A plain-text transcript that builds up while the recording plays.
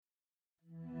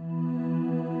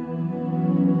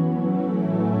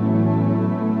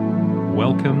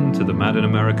Welcome to the Mad in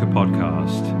America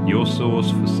podcast, your source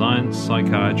for science,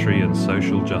 psychiatry, and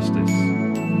social justice.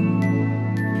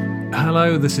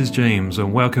 Hello, this is James,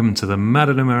 and welcome to the Mad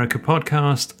in America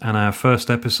podcast and our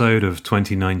first episode of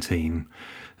 2019.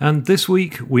 And this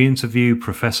week we interview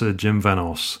Professor Jim van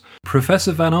Os.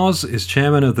 Professor van Os is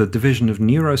chairman of the Division of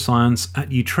Neuroscience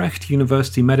at Utrecht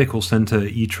University Medical Center,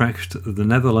 Utrecht, the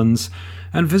Netherlands,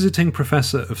 and visiting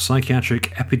professor of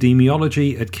psychiatric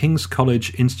epidemiology at King's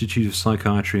College Institute of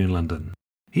Psychiatry in London.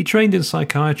 He trained in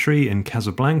psychiatry in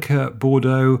Casablanca,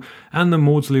 Bordeaux, and the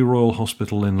Maudsley Royal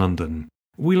Hospital in London.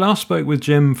 We last spoke with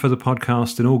Jim for the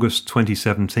podcast in August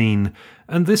 2017,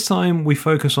 and this time we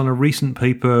focus on a recent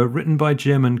paper written by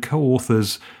Jim and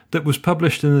co-authors that was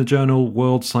published in the journal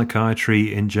World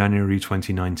Psychiatry in January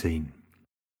 2019.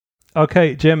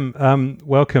 Okay, Jim,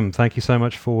 welcome. Thank you so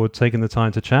much for taking the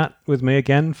time to chat with me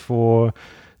again for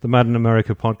the Mad in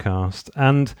America podcast.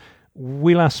 And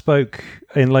we last spoke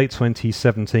in late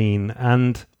 2017,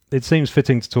 and it seems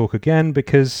fitting to talk again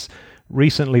because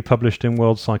recently published in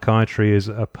World Psychiatry is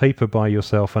a paper by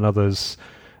yourself and others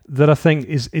that I think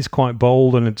is quite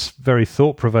bold, and it's very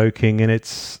thought-provoking in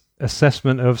its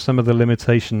assessment of some of the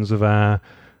limitations of our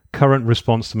current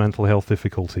response to mental health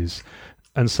difficulties.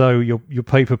 And so your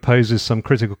paper poses some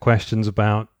critical questions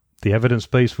about the evidence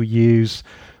base we use,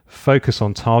 focus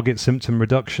on target symptom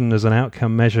reduction as an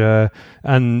outcome measure,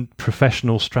 and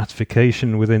professional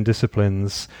stratification within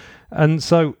disciplines. And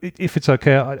so, if it's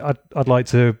okay, I'd like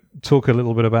to talk a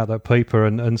little bit about that paper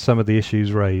and some of the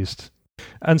issues raised.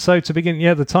 And so, to begin,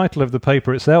 the title of the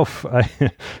paper itself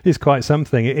is quite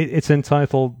something. It's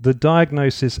entitled "The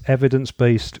Diagnosis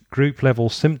Evidence-Based Group-Level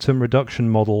Symptom Reduction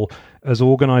Model as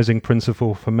Organizing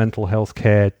Principle for Mental Health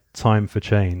Care, Time for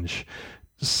Change."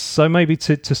 So maybe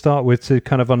to start with, to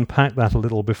kind of unpack that a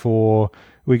little before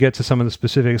we get to some of the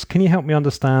specifics, can you help me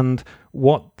understand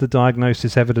what the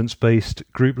diagnosis evidence-based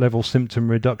group-level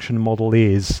symptom reduction model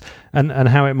is and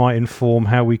how it might inform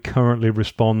how we currently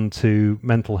respond to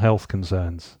mental health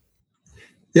concerns?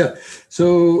 Yeah,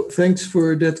 so thanks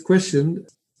for that question.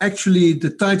 Actually, the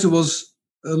title was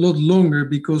a lot longer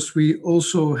because we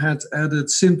also had added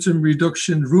symptom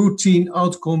reduction, routine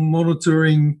outcome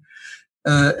monitoring,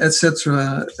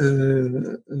 etc.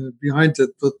 behind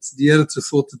it, but the editor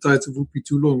thought the title would be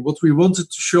too long. What we wanted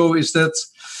to show is that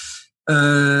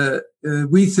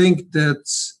we think that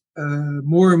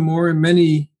more and more in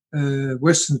many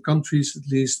Western countries,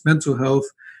 at least, mental health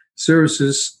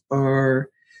services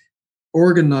are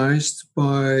organized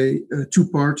by two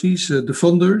parties, the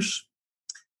funders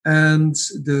and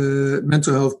the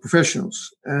mental health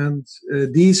professionals. And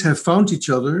these have found each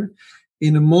other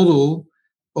in a model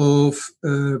of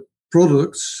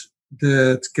products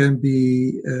that can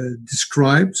be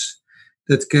described,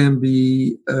 that can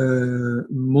be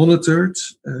monitored,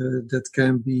 that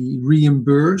can be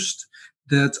reimbursed,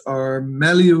 that are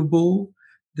malleable,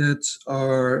 that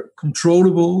are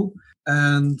controllable.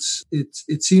 And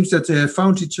it seems that they have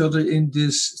found each other in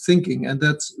this thinking, and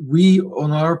that we,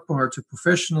 on our part, the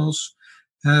professionals,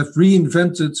 have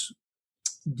reinvented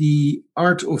the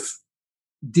art of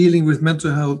dealing with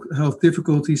mental health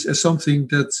difficulties as something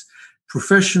that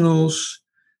professionals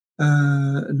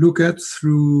look at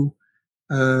through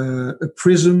a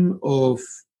prism of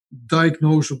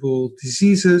diagnosable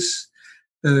diseases,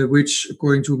 which,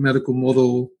 according to a medical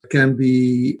model, can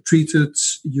be treated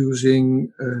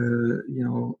using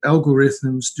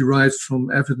algorithms derived from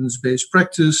evidence-based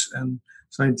practice and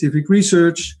scientific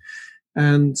research.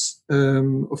 And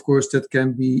of course, that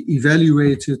can be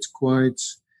evaluated quite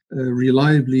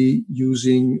reliably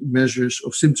using measures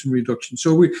of symptom reduction.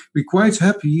 So we're quite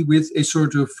happy with a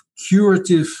sort of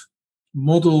curative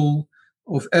model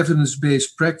of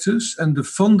evidence-based practice, and the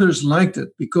funders liked it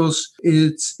because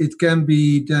it can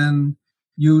be then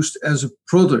used as a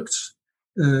product,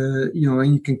 and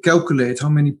you can calculate how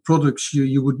many products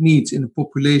you would need in a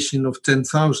population of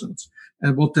 10,000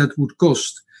 and what that would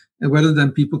cost, and whether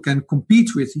then people can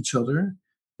compete with each other,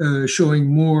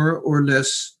 showing more or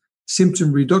less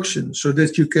symptom reduction, so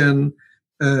that you can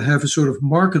have a sort of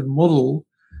market model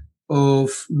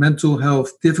of mental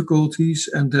health difficulties,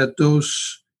 and that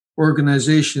those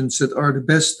organizations that are the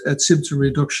best at symptom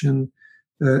reduction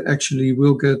actually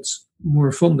will get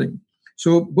more funding.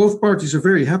 So both parties are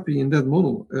very happy in that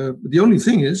model. The only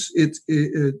thing is,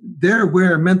 there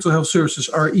where mental health services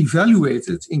are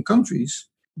evaluated in countries,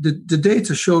 the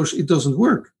data shows it doesn't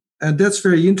work, and that's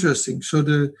very interesting. So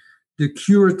the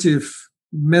curative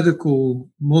medical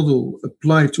model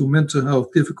applied to mental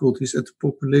health difficulties at the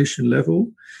population level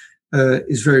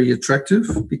is very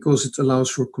attractive because it allows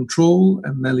for control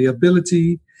and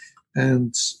malleability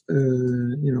and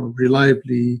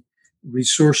reliably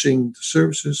resourcing the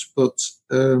services, but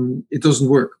it doesn't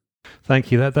work.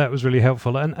 Thank you. That was really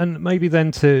helpful. And maybe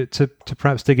then to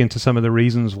perhaps dig into some of the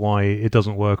reasons why it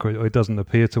doesn't work or it doesn't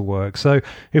appear to work. So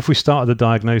if we start at the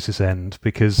diagnosis end,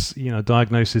 because,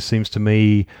 diagnosis seems to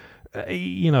me,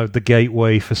 the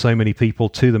gateway for so many people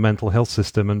to the mental health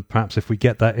system. And perhaps if we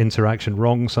get that interaction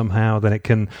wrong somehow, then it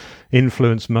can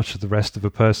influence much of the rest of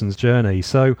a person's journey.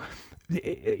 So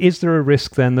is there a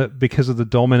risk then that because of the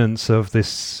dominance of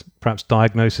this perhaps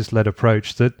diagnosis-led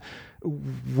approach that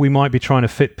we might be trying to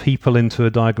fit people into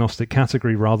a diagnostic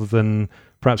category rather than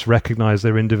perhaps recognize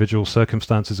their individual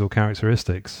circumstances or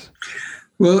characteristics?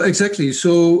 Well, exactly.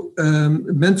 So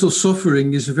mental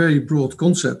suffering is a very broad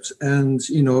concept, and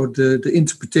the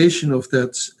interpretation of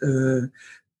that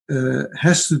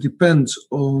has to depend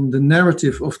on the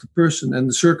narrative of the person and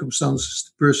the circumstances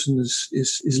the person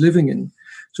is living in.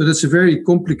 So that's a very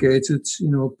complicated,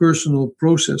 personal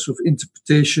process of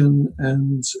interpretation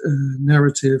and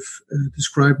narrative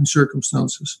describing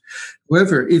circumstances.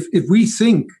 However, if we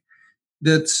think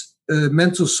that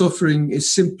mental suffering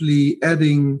is simply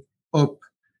adding up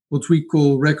what we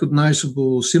call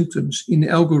recognizable symptoms in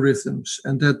algorithms,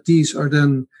 and that these are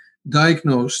then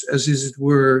diagnosed as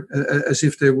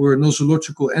if they were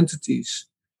nosological entities,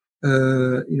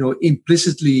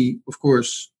 implicitly, of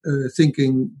course,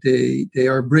 thinking they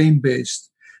are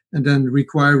brain-based and then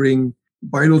requiring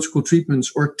biological treatments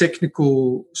or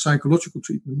technical psychological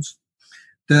treatments,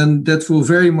 then that will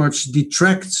very much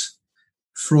detract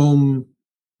from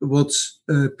what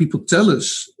people tell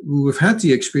us who have had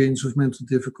the experience of mental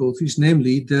difficulties,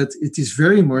 namely that it is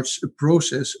very much a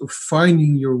process of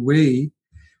finding your way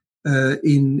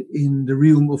in the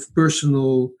realm of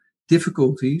personal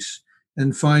difficulties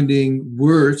and finding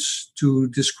words to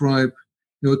describe,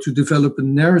 to develop a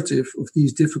narrative of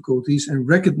these difficulties and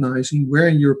recognizing where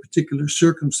in your particular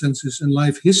circumstances and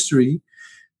life history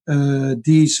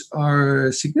these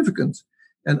are significant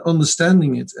and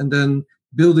understanding it, and then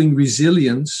building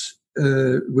resilience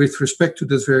with respect to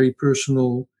that very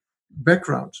personal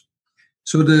background.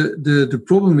 So the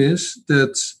problem is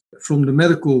that from the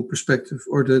medical perspective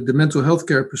or the mental health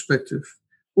care perspective,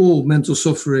 all mental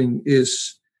suffering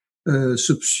is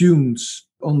subsumed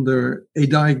under a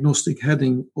diagnostic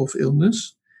heading of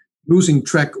illness, losing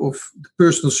track of the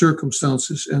personal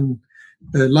circumstances and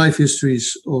life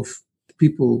histories of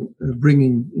people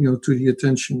bringing to the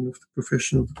attention of the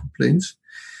professional complaints.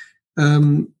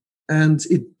 And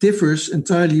it differs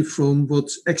entirely from what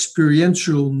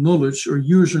experiential knowledge or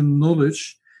user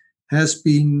knowledge has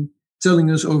been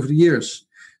telling us over the years.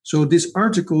 So this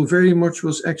article very much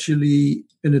was actually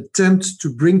an attempt to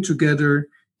bring together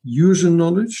user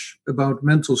knowledge about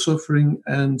mental suffering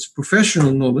and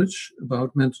professional knowledge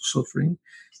about mental suffering,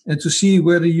 and to see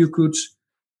whether you could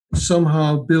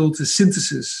somehow build a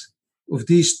synthesis of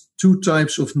these two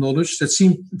types of knowledge that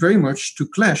seem very much to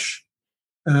clash.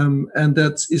 And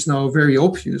that is now very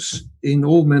obvious in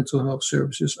all mental health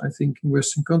services, I think, in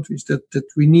Western countries, that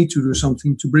we need to do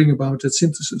something to bring about that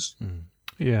synthesis.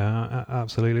 Yeah,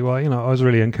 absolutely. Well, I was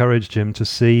really encouraged, Jim, to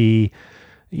see,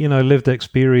 lived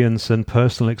experience and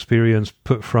personal experience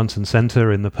put front and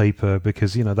center in the paper,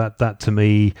 because, that to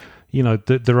me,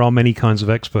 there are many kinds of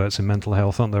experts in mental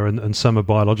health, aren't there? And some are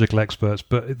biological experts,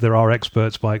 but there are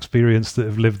experts by experience that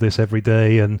have lived this every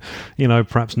day and,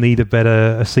 perhaps need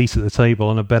a seat at the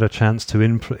table and a better chance to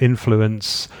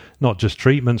influence not just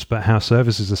treatments, but how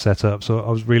services are set up. So I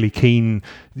was really keen,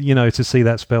 to see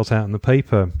that spelt out in the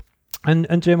paper.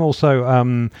 And Jim, also,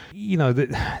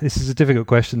 this is a difficult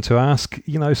question to ask,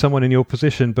 someone in your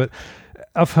position, but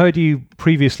I've heard you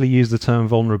previously use the term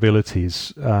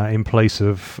vulnerabilities in place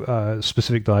of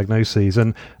specific diagnoses,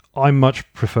 and I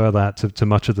much prefer that to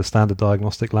much of the standard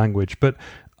diagnostic language. But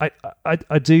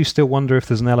I do still wonder if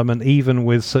there's an element, even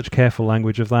with such careful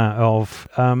language of that, of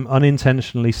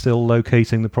unintentionally still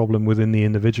locating the problem within the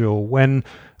individual, when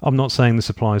I'm not saying this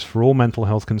applies for all mental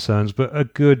health concerns, but a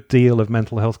good deal of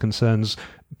mental health concerns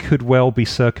could well be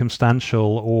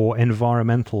circumstantial or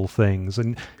environmental things.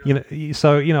 And,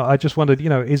 I just wondered,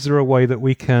 is there a way that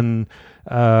we can,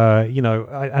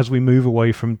 as we move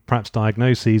away from perhaps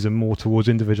diagnoses and more towards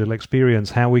individual experience,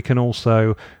 how we can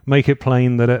also make it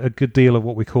plain that a good deal of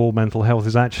what we call mental health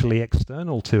is actually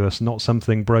external to us, not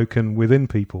something broken within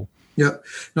people? Yeah,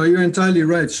 no, you're entirely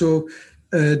right. So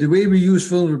the way we use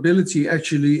vulnerability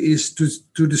actually is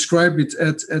to describe it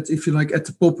at, if you like, at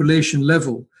the population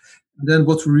level. And then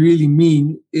what we really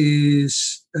mean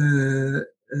is,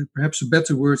 perhaps a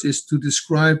better word is to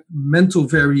describe mental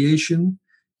variation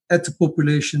at the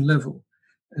population level.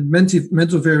 And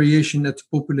mental variation at the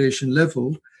population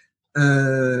level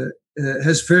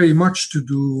has very much to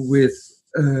do with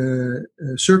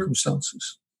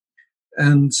circumstances.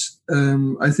 And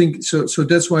I think so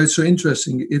that's why it's so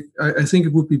interesting. I think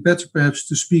it would be better perhaps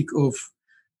to speak of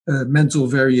mental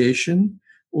variation,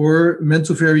 or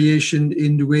mental variation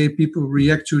in the way people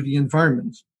react to the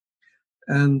environment.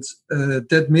 And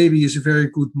that maybe is a very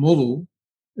good model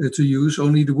to use.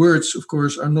 Only the words, of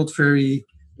course, are not very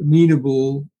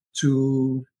amenable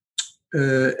to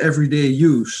everyday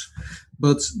use.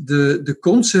 But the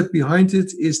concept behind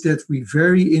it is that we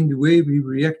vary in the way we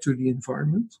react to the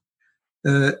environment.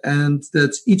 And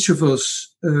that each of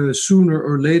us, sooner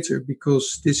or later,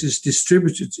 because this is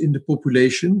distributed in the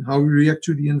population, how we react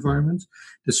to the environment,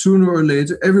 that sooner or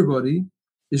later everybody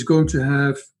is going to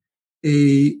have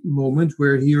a moment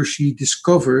where he or she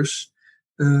discovers,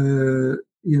 has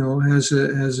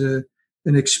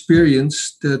an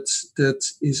experience that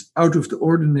is out of the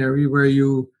ordinary, where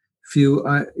you feel,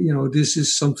 this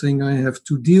is something I have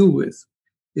to deal with.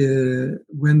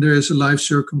 When there is a life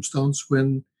circumstance,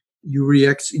 when you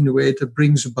react in a way that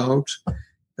brings about,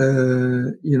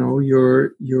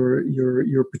 your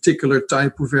particular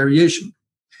type of variation.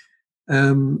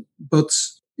 But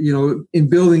in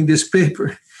building this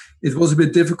paper, it was a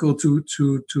bit difficult to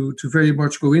very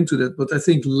much go into that. But I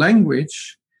think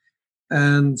language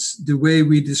and the way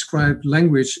we describe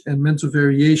language and mental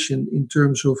variation in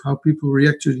terms of how people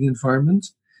react to the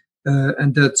environment,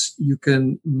 and that you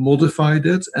can modify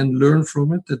that and learn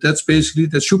from it.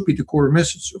 That should be the core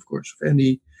message, of course, of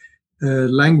any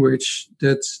language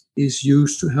that is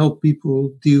used to help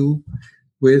people deal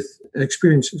with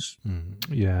experiences.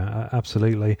 Yeah,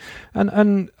 absolutely.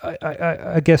 And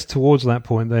I guess towards that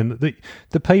point then,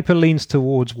 the paper leans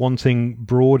towards wanting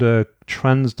broader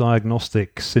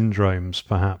transdiagnostic syndromes,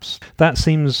 perhaps. That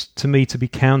seems to me to be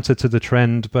counter to the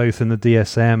trend both in the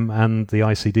DSM and the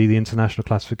ICD, the International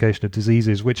Classification of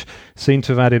Diseases, which seem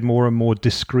to have added more and more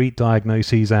discrete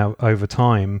diagnoses out over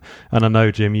time. And I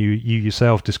know, Jim, you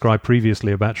yourself described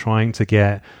previously about trying to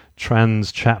get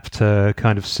trans-chapter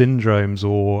kind of syndromes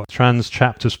or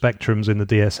trans-chapter spectrums in the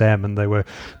DSM, and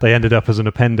they ended up as an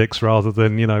appendix rather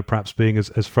than, perhaps being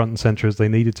as front and center as they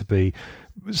needed to be.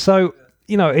 So,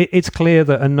 it's clear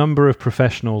that a number of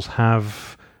professionals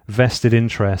have vested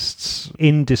interests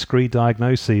in discrete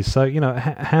diagnoses. So,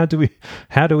 how do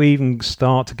we even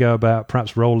start to go about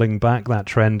perhaps rolling back that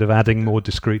trend of adding more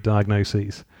discrete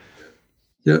diagnoses?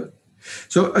 Yeah.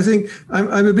 So I think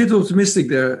I'm a bit optimistic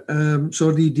there.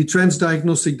 So the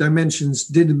transdiagnostic dimensions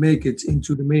didn't make it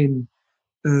into the main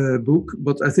book,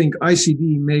 but I think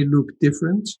ICD may look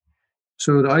different.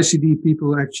 So the ICD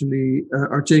people actually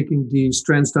are taking these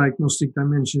transdiagnostic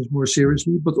dimensions more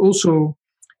seriously, but also,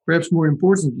 perhaps more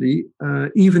importantly,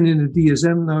 even in the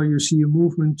DSM now you see a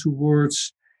movement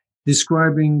towards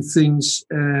describing things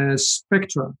as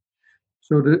spectra.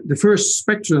 So the first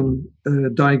spectrum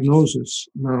diagnosis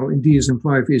now in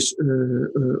DSM-5 is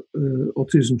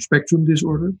autism spectrum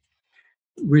disorder,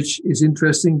 which is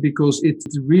interesting because it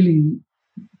really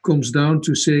comes down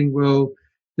to saying, well,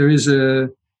 there is a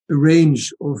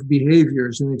range of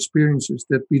behaviors and experiences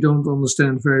that we don't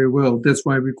understand very well. That's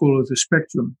why we call it a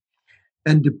spectrum.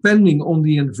 And depending on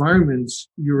the environment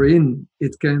you're in,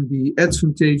 it can be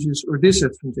advantageous or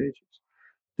disadvantageous.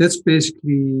 That's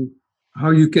basically how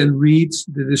you can read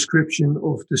the description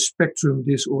of the spectrum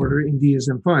disorder in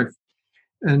DSM-5.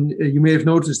 And you may have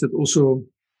noticed that also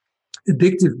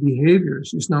addictive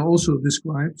behaviors is now also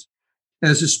described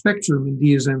as a spectrum in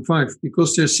DSM-5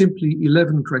 because there's simply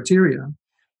 11 criteria.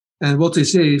 And what they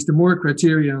say is the more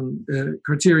criteria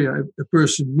a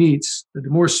person meets, the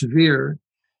more severe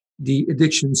the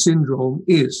addiction syndrome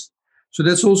is. So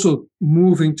that's also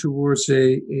moving towards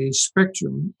a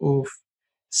spectrum of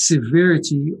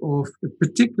severity of a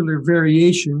particular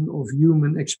variation of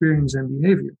human experience and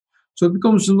behavior. So it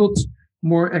becomes a lot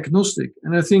more agnostic.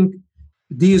 And I think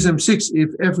DSM-6, if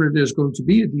ever there's going to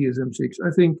be a DSM-6,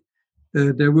 I think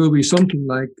there will be something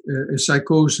like a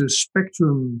psychosis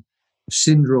spectrum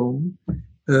syndrome,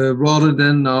 rather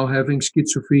than now having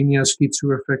schizophrenia,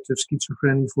 schizoaffective,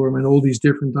 schizophreniform, and all these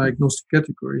different diagnostic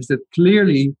categories that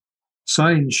clearly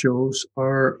science shows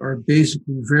are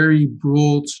basically very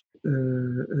broad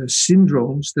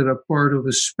syndromes that are part of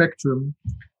a spectrum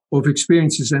of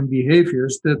experiences and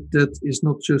behaviors that is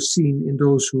not just seen in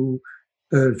those who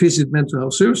visit mental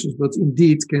health services, but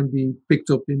indeed can be picked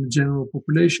up in the general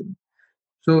population.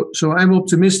 So I'm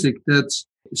optimistic that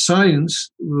science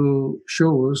will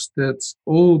show us that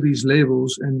all these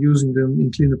labels and using them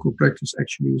in clinical practice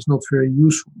actually is not very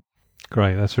useful.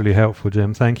 Great, that's really helpful,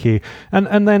 Jim. Thank you.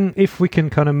 And then if we can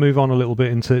kind of move on a little bit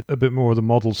into a bit more of the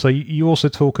model. So you also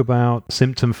talk about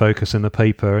symptom focus in the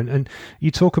paper, and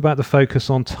you talk about the focus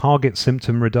on target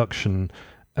symptom reduction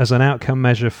as an outcome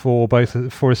measure for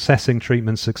assessing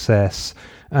treatment success.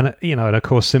 And, and of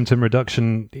course, symptom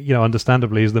reduction,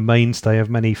 understandably is the mainstay of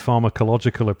many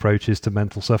pharmacological approaches to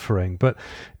mental suffering. But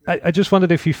I just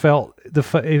wondered if you felt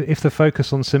if the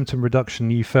focus on symptom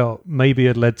reduction you felt maybe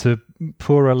had led to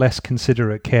poorer, less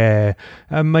considerate care,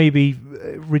 and maybe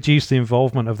reduce the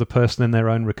involvement of the person in their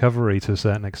own recovery to a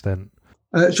certain extent.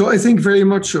 So I think very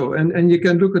much so, and you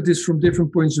can look at this from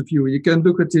different points of view. You can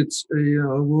look at it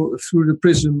through the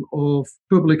prism of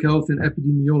public health and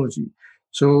epidemiology.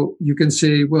 So you can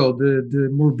say, well, the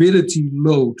morbidity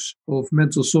load of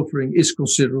mental suffering is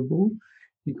considerable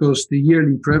because the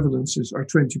yearly prevalences are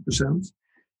 20%.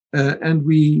 And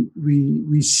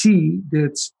we see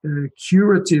that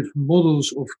curative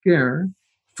models of care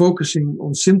focusing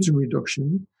on symptom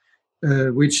reduction,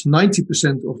 which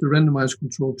 90% of the randomized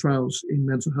controlled trials in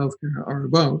mental health care are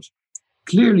about,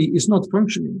 clearly is not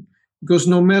functioning. Because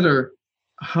no matter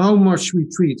how much we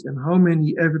treat and how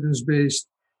many evidence-based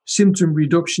symptom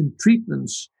reduction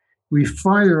treatments we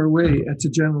fire away at the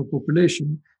general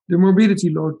population, the morbidity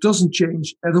load doesn't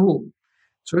change at all.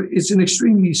 So it's an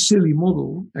extremely silly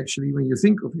model, actually, when you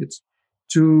think of it,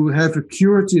 to have a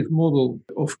curative model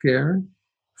of care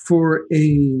for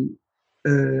a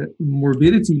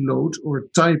morbidity load or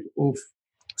type of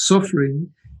suffering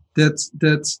that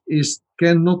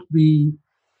cannot be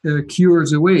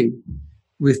cured away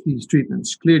with these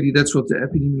treatments. Clearly, that's what the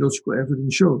epidemiological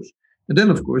evidence shows. And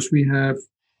then, of course, we have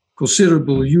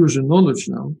considerable user knowledge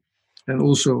now, and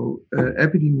also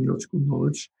epidemiological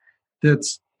knowledge, that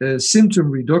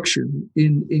symptom reduction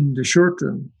in the short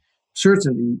term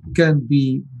certainly can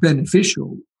be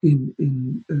beneficial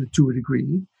in to a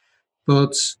degree,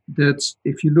 but that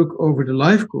if you look over the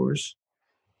life course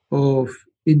of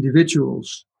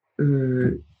individuals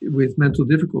with mental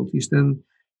difficulties, then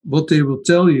what they will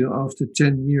tell you after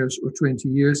 10 years or 20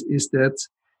 years is that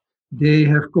they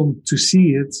have come to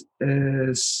see it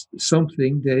as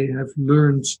something they have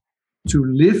learned to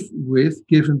live with,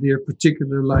 given their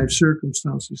particular life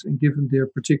circumstances and given their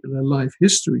particular life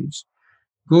histories,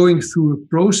 going through a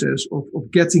process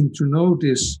of getting to know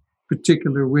this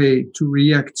particular way to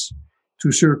react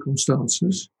to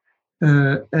circumstances,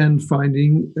 and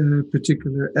finding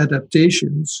particular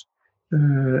adaptations,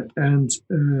 and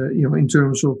in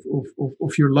terms of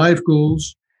your life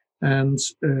goals and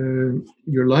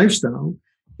your lifestyle,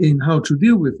 in how to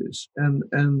deal with this and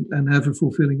have a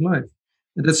fulfilling life.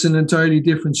 And that's an entirely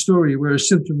different story, where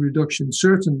symptom reduction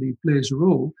certainly plays a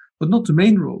role, but not the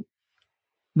main role,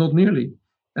 not nearly.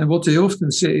 And what they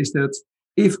often say is that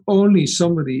if only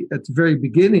somebody at the very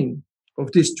beginning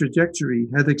of this trajectory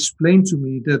had explained to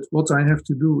me that what I have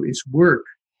to do is work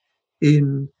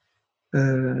in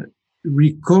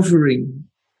recovering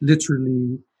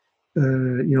literally,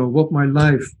 what my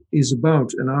life is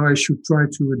about and how I should try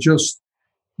to adjust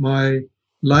my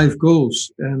life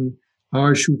goals and how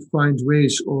I should find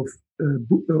ways of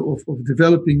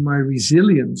developing my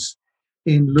resilience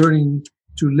in learning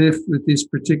to live with these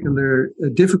particular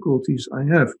difficulties I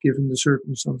have, given the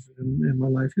circumstances and my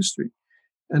life history.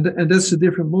 And that's a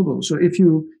different model. So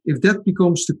if that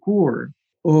becomes the core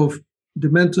of the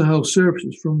mental health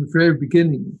services from the very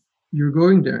beginning, you're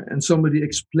going there and somebody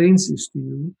explains this to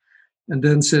you and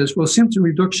then says, well, symptom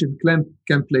reduction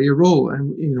can play a role.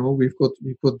 And, we've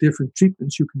got different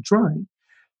treatments you can try.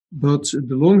 But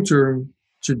the long-term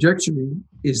trajectory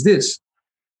is this.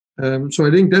 So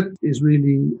I think that is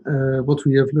really what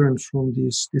we have learned from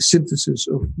this synthesis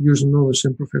of user knowledge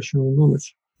and professional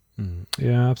knowledge.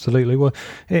 Yeah, absolutely. Well,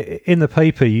 in the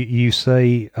paper, you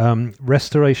say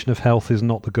restoration of health is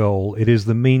not the goal. It is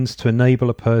the means to enable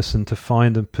a person to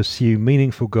find and pursue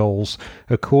meaningful goals.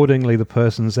 Accordingly, the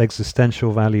person's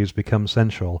existential values become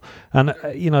central. And,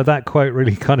 that quote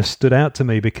really kind of stood out to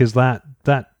me, because that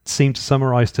seemed to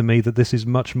summarize to me that this is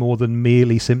much more than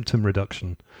merely symptom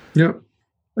reduction. Yeah.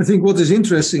 I think what is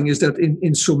interesting is that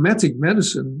in somatic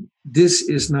medicine, this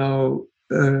is now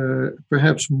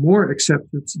perhaps more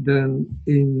accepted than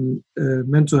in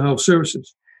mental health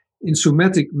services. In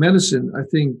somatic medicine, I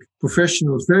think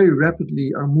professionals very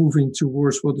rapidly are moving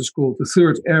towards what is called the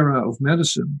third era of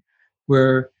medicine,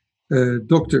 where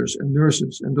doctors and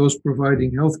nurses and those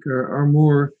providing healthcare are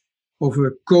more of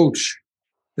a coach,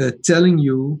 telling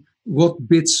you what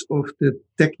bits of the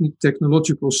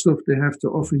technological stuff they have to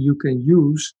offer you can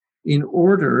use in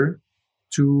order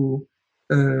to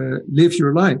live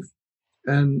your life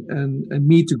and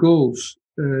meet the goals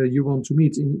you want to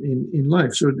meet in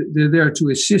life. So they're there to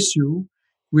assist you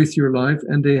with your life,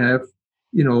 and they have,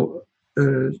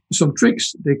 some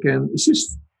tricks they can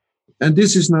assist. And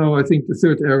this is now, I think, the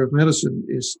third area of medicine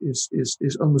is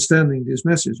understanding this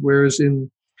message. Whereas in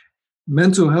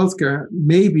mental health care,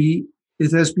 maybe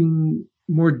it has been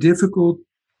more difficult,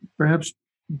 perhaps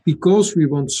because we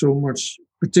want so much,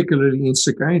 particularly in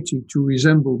psychiatry, to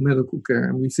resemble medical care.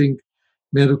 And we think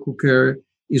medical care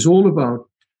is all about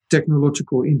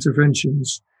technological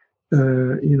interventions,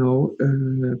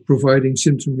 providing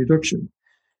symptom reduction.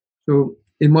 So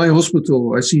in my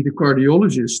hospital, I see the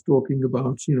cardiologist talking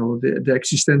about, the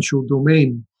existential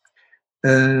domain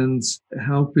and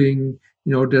helping,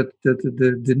 that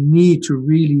the need to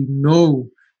really know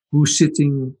who's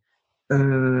sitting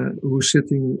in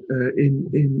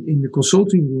the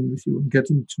consulting room with you, and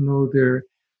getting to know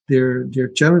their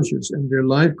challenges and their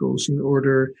life goals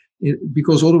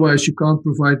because otherwise you can't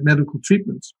provide medical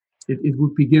treatment. It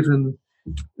would be given,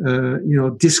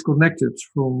 disconnected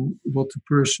from what the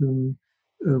person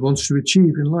wants to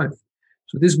achieve in life.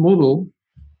 So this model,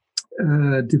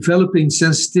 developing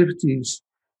sensitivities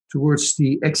towards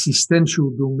the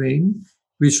existential domain,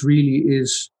 which really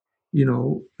is,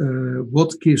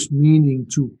 what gives meaning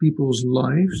to people's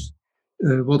lives,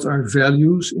 what are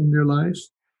values in their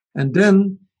lives, and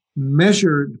then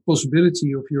measure the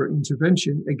possibility of your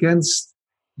intervention against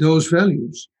those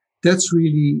values. That's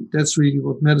really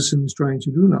what medicine is trying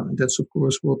to do now. And that's, of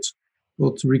course, what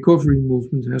the recovery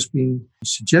movement has been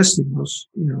suggesting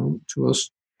to us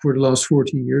for the last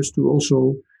 40 years, to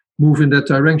also move in that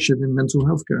direction in mental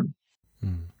health care.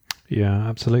 Yeah,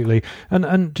 absolutely.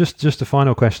 And just a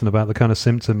final question about the kind of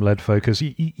symptom-led focus.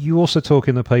 You also talk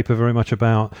in the paper very much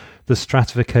about the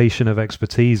stratification of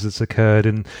expertise that's occurred,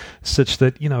 in such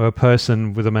that, a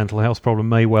person with a mental health problem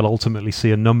may well ultimately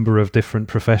see a number of different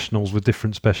professionals with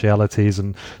different specialities,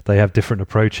 and they have different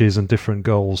approaches and different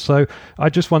goals. So I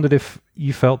just wondered if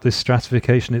you felt this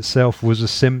stratification itself was a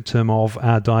symptom of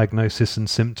our diagnosis and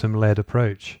symptom-led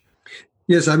approach.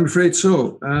 Yes, I'm afraid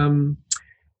so.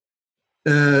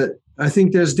 I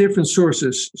think there's different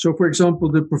sources. So, for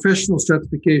example, the professional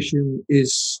stratification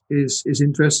is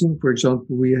interesting. For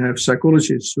example, we have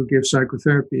psychologists who give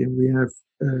psychotherapy, and we have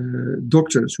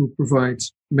doctors who provide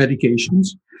medications.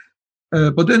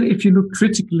 But then if you look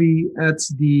critically at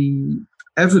the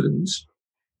evidence,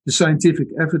 the scientific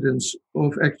evidence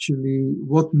of actually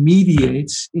what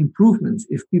mediates improvement,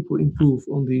 if people improve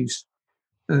on these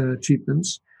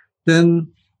treatments,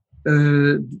 then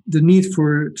the need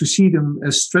to see them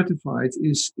as stratified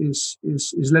is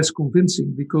less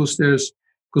convincing, because there's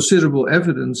considerable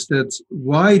evidence that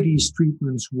why these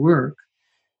treatments work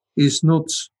is not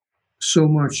so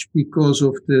much because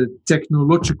of the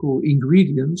technological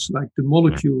ingredients, like the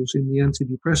molecules in the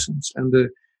antidepressants and the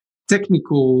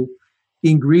technical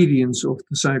ingredients of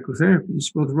the psychotherapies,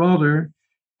 but rather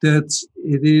that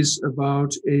it is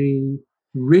about a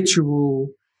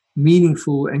ritual,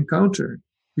 meaningful encounter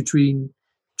between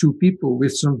two people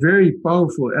with some very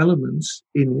powerful elements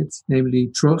in it,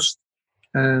 namely trust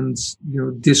and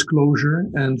disclosure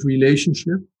and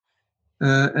relationship,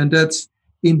 and that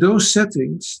in those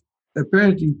settings,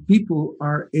 apparently people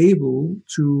are able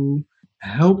to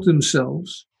help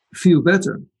themselves feel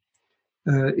better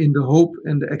in the hope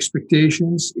and the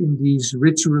expectations in these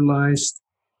ritualized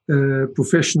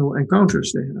professional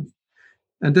encounters they have.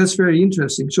 And that's very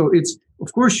interesting. So it's,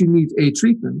 of course, you need a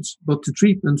treatment, but the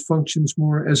treatment functions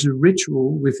more as a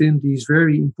ritual within these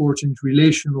very important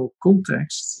relational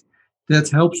contexts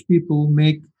that helps people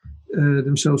make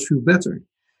themselves feel better.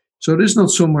 So there's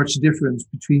not so much difference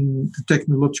between the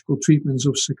technological treatments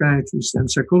of psychiatrists and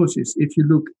psychologists if you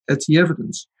look at the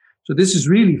evidence. So this is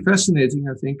really fascinating,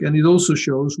 I think, and it also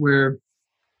shows where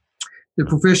the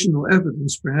professional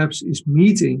evidence perhaps is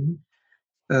meeting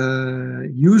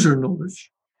user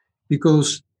knowledge,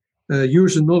 because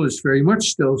user knowledge very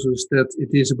much tells us that it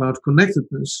is about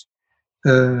connectedness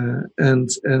and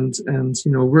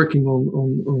working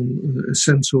on a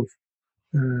sense of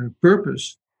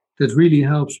purpose that really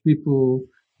helps people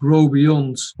grow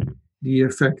beyond the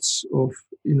effects of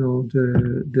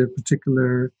the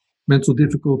particular mental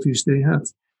difficulties they had.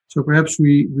 So perhaps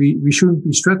we shouldn't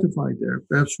be stratified there.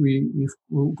 Perhaps we've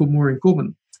got more in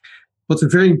common. But a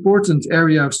very important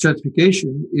area of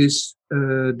stratification is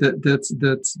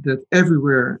that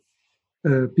everywhere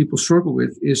people struggle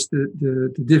with is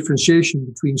the differentiation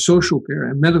between social care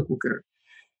and medical care.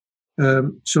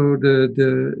 So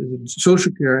the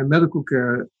social care and medical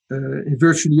care in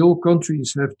virtually all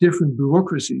countries have different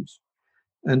bureaucracies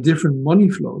and different money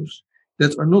flows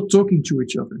that are not talking to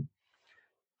each other.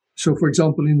 So, for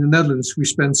example, in the Netherlands, we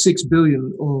spend 6 billion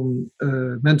on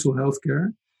mental health care.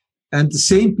 And the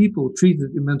same people treated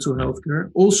in mental health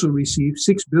care also receive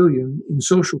 6 billion in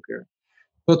social care.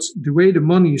 But the way the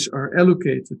monies are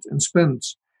allocated and spent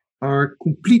are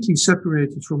completely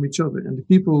separated from each other. And the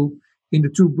people in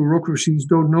the two bureaucracies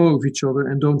don't know of each other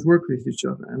and don't work with each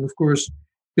other. And of course,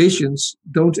 patients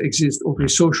don't exist of a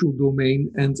social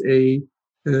domain and a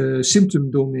symptom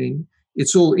domain.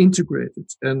 It's all integrated,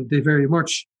 and they very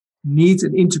much need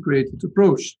an integrated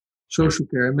approach, social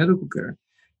care and medical care.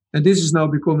 And this is now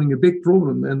becoming a big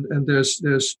problem. And there's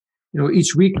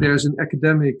each week there's an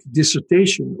academic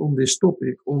dissertation on this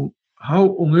topic, on how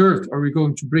on earth are we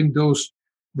going to bring those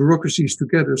bureaucracies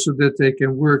together so that they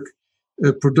can work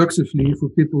productively for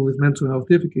people with mental health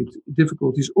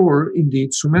difficulties or indeed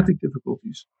somatic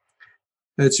difficulties.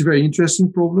 It's a very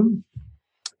interesting problem.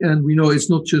 And we know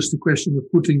it's not just a question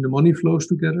of putting the money flows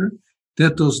together.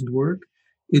 That doesn't work.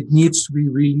 It needs to be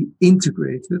really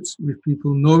integrated with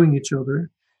people knowing each other,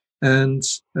 and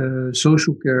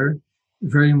social care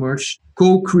very much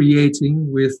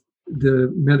co-creating with the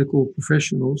medical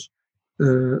professionals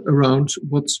around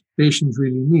what patients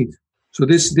really need. So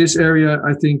this area,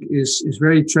 I think, is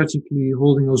very tragically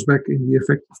holding us back in the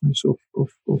effectiveness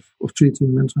of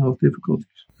treating mental health difficulties.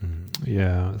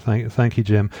 Yeah, thank you,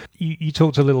 Jim. You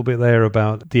talked a little bit there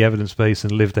about the evidence base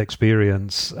and lived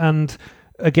experience, and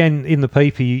again, in the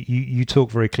paper, you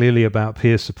talk very clearly about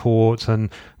peer support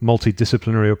and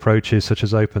multidisciplinary approaches such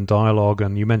as open dialogue,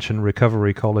 and you mentioned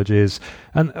recovery colleges,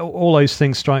 and all those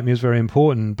things strike me as very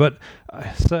important. But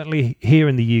certainly here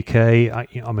in the UK,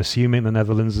 I'm assuming the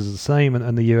Netherlands is the same,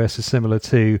 and the US is similar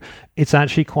too. It's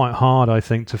actually quite hard, I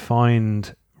think, to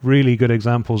find really good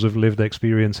examples of lived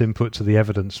experience input to the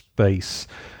evidence base.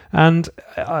 And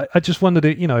I just wondered,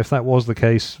 if that was the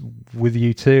case with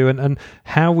you too, and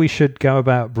how we should go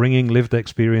about bringing lived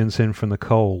experience in from the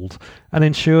cold and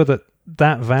ensure that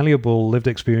valuable lived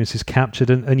experience is captured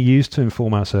and used to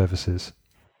inform our services.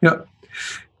 Yeah.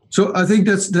 So I think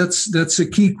that's a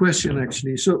key question,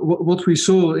 actually. So what we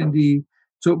saw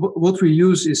what we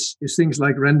use is things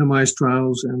like randomized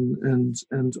trials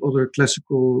and other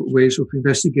classical ways of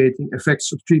investigating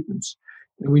effects of treatments.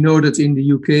 And we know that in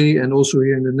the UK and also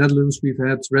here in the Netherlands, we've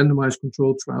had randomized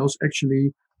controlled trials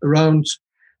actually around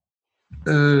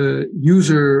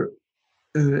user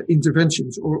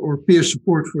interventions or peer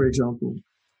support, for example,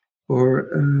 or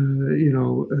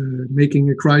making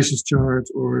a crisis chart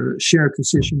or shared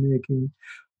decision making.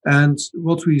 And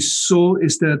what we saw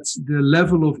is that the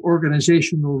level of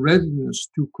organizational readiness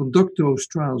to conduct those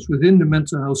trials within the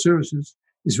mental health services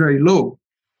is very low,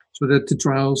 so that the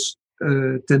trials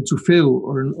tend to fail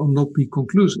or not be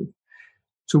conclusive.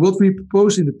 So what we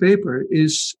propose in the paper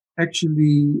is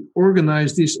actually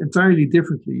organize this entirely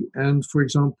differently. And, for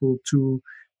example, to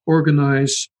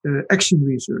organize action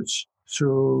research.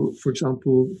 So, for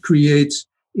example, create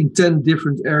in 10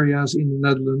 different areas in the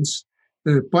Netherlands,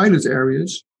 pilot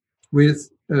areas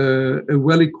with a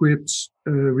well-equipped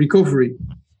recovery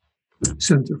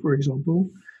center, for example,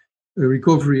 a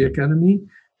recovery academy,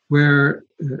 where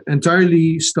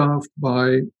entirely staffed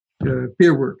by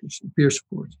peer workers, peer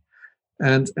support,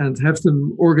 and have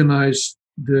them organize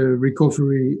the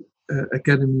recovery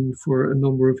academy for a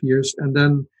number of years, and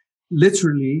then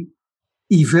literally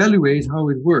evaluate how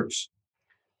it works,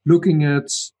 looking at,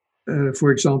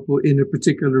 for example, in a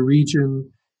particular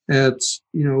region, at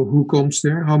who comes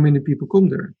there, how many people come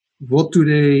there, what do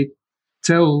they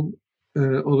tell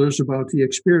others about the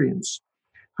experience.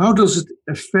 How does it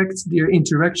affect their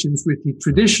interactions with the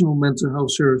traditional mental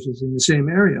health services in the same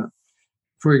area?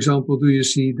 For example, do you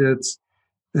see that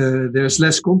there's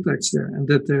less contacts there and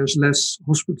that there's less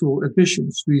hospital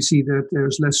admissions? Do you see that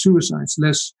there's less suicides,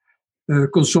 less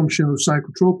consumption of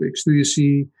psychotropics? Do you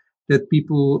see that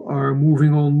people are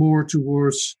moving on more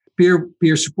towards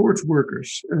peer support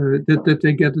workers, that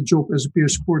they get a job as a peer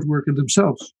support worker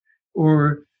themselves,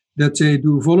 or that they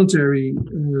do voluntary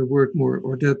work more,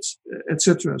 or that,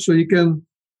 etc. So you can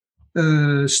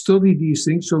study these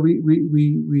things. So we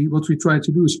what we try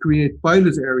to do is create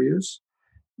pilot areas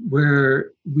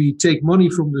where we take money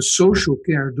from the social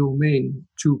care domain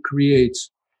to create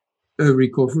a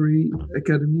recovery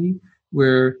academy,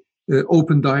 where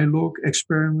open dialogue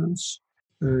experiments,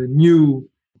 new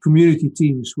community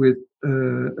teams with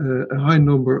a high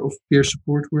number of peer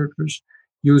support workers,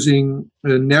 using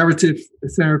narrative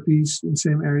therapies in the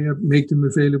same area, make them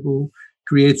available,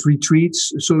 create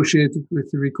retreats associated with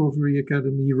the Recovery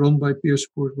Academy run by peer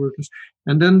support workers,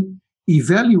 and then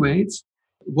evaluate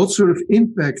what sort of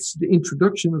impacts the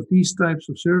introduction of these types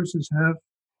of services have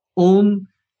on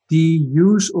the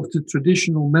use of the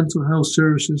traditional mental health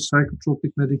services,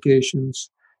 psychotropic medications,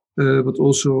 but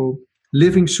also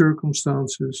living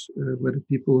circumstances, whether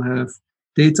people have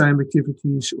daytime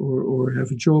activities or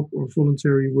have a job or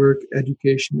voluntary work,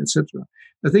 education, etc.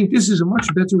 I think this is a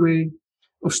much better way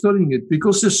of studying it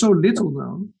because there's so little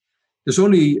now. There's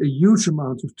only a huge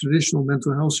amount of traditional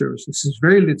mental health services. There's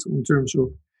very little in terms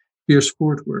of peer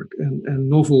support work and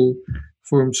novel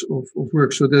forms of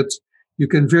work, so that you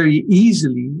can very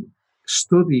easily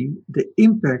study the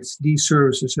impacts these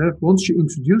services have once you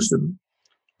introduce them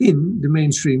in the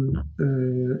mainstream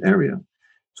area.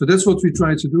 So that's what we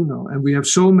try to do now. And we have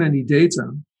so many data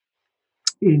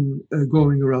in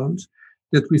going around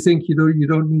that we think you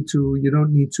don't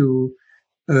need to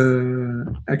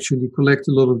actually collect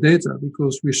a lot of data,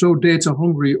 because we're so data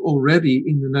hungry already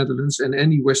in the Netherlands and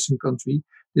any Western country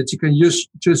that you can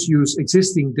just use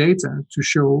existing data to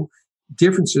show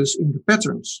differences in the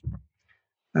patterns.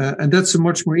 And that's a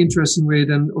much more interesting way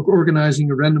than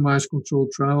organizing a randomized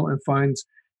controlled trial and find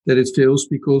that it fails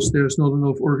because there's not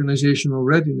enough organizational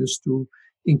readiness to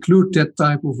include that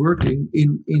type of working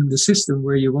in the system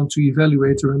where you want to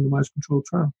evaluate a randomized controlled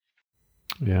trial.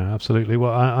 Yeah, absolutely.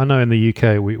 Well, I know in the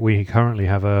UK we currently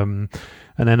have an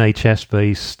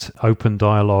NHS-based open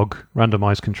dialogue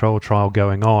randomized control trial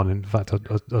going on. In fact,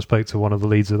 I spoke to one of the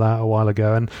leads of that a while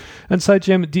ago. And so,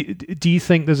 Jim, do you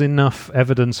think there's enough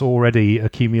evidence already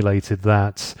accumulated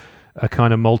that a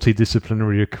kind of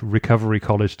multidisciplinary recovery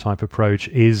college type approach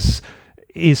is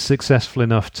successful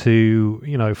enough to,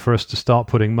 for us to start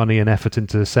putting money and effort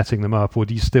into setting them up? Or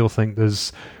do you still think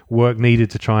there's work needed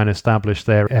to try and establish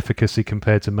their efficacy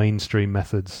compared to mainstream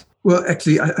methods? Well,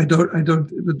 actually, I don't.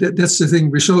 That's the thing.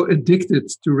 We're so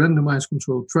addicted to randomized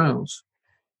controlled trials.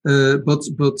 But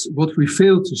what we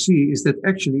fail to see is that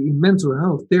actually in mental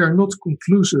health, they are not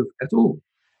conclusive at all,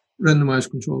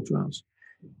 randomized controlled trials.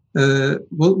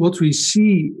 What we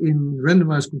see in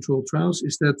randomized controlled trials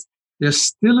is that there's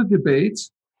still a debate,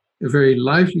 a very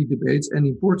lively debate and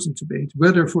important debate,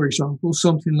 whether, for example,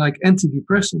 something like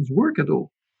antidepressants work at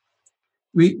all.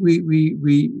 We're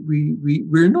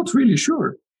not really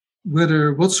sure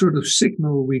whether what sort of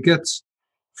signal we get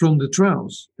from the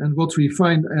trials and what we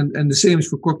find, and the same is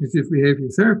for cognitive behavior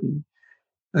therapy.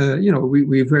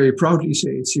 We very proudly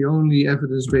say it's the only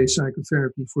evidence-based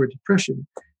psychotherapy for depression.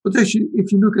 But actually,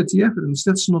 if you look at the evidence,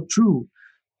 that's not true.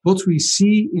 What we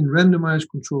see in randomized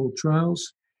controlled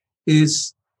trials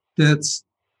is that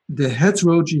the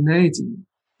heterogeneity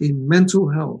in mental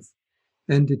health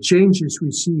and the changes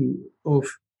we see of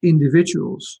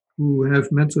individuals who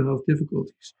have mental health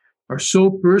difficulties are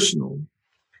so personal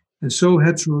and so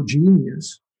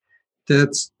heterogeneous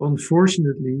that,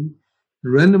 unfortunately,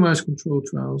 randomized controlled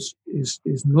trials is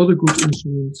not a good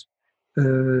instrument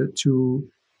to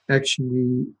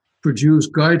actually produce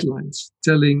guidelines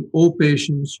telling all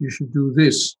patients you should do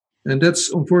this. And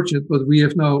that's unfortunate, but we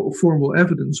have now formal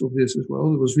evidence of this as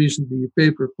well. There was recently a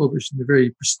paper published in a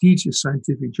very prestigious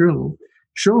scientific journal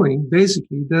showing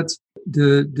basically that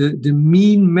the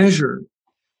mean measure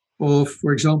of,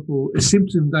 for example, a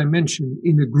symptom dimension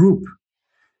in a group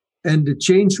and the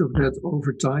change of that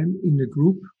over time in the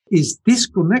group is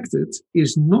disconnected,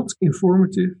 is not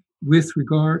informative with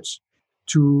regards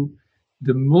to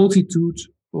the multitude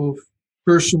of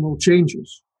personal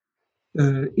changes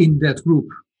in that group.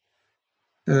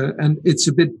 And it's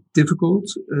a bit difficult,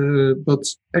 but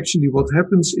actually what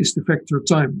happens is the factor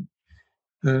time.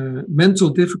 Mental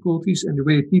difficulties and the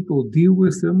way people deal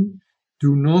with them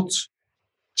do not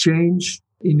change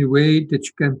in a way that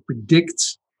you can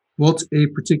predict what a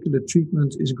particular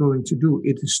treatment is going to do.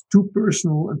 It is too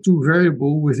personal and too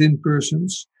variable within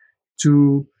persons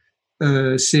to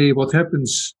say what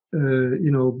happens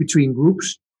between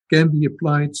groups can be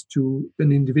applied to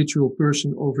an individual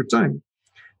person over time.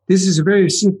 This is a very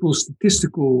simple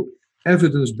statistical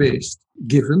evidence-based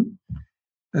given,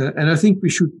 and I think we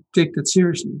should take that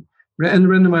seriously. And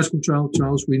randomized controlled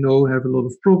trials, we know, have a lot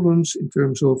of problems in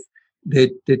terms of they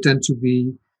tend to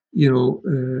be,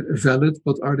 valid,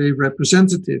 but are they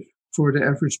representative for the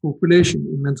average population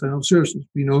in mental health services?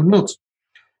 We know not.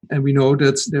 And we know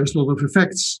that there's a lot of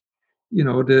effects. The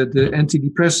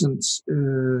antidepressants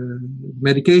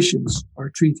medications are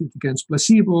treated against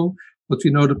placebo, but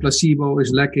we know the placebo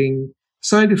is lacking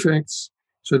side effects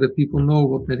so that people know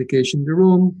what medication they're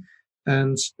on.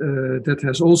 And that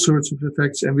has all sorts of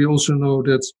effects. And we also know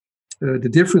that the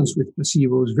difference with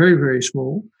placebo is very, very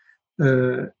small.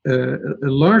 A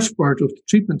large part of the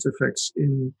treatment effects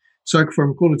in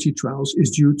psychopharmacology trials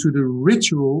is due to the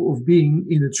ritual of being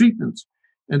in a treatment.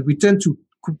 And we tend to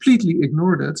completely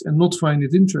ignore that and not find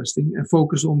it interesting and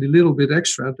focus on the little bit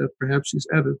extra that perhaps is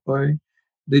added by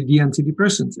the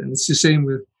antidepressant. And it's the same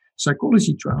with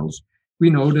psychology trials. We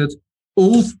know that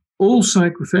all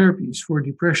psychotherapies for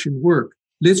depression work.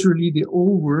 Literally, they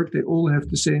all work. They all have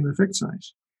the same effect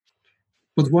size.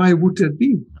 But why would that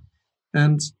be?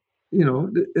 And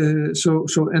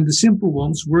and the simple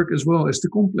ones work as well as the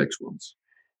complex ones.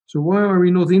 So why are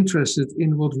we not interested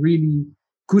in what really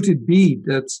could it be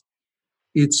that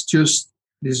it's just,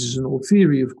 this is an old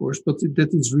theory, of course, but that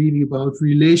it's really about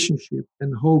relationship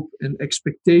and hope and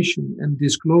expectation and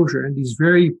disclosure and these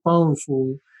very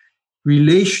powerful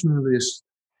relationalist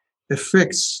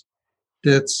effects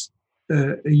that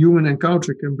a human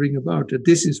encounter can bring about, that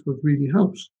this is what really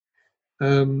helps.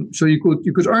 So you could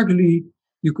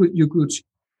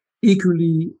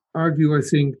equally argue, I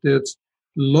think, that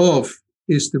love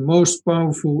is the most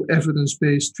powerful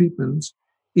evidence-based treatment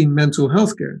in mental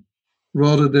health care,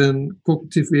 rather than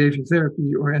cognitive behavior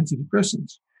therapy or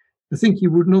antidepressants. I think you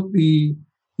would be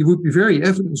very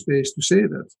evidence-based to say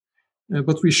that.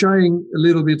 But we're shying a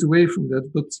little bit away from that.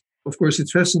 But of course,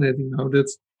 it's fascinating now that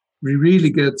we really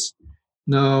get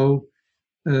now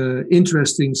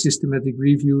interesting systematic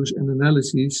reviews and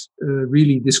analyses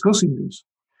really discussing this.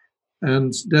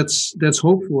 And that's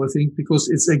hopeful, I think, because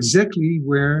it's exactly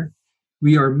where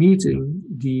we are meeting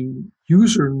the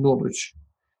user knowledge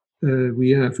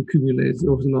we have accumulated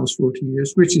over the last 40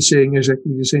 years, which is saying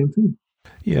exactly the same thing.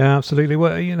 Yeah, absolutely.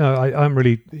 Well, I'm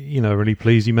really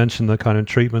pleased you mentioned the kind of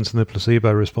treatments and the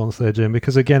placebo response there, Jim,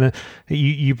 because again,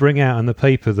 you bring out in the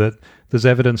paper that there's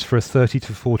evidence for a 30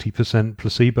 to 40%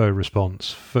 placebo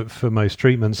response for most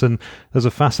treatments. And there's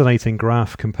a fascinating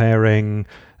graph comparing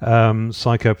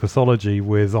psychopathology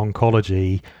with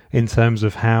oncology in terms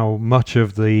of how much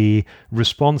of the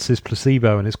response is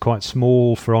placebo, and it's quite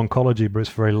small for oncology, but it's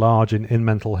very large in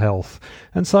mental health.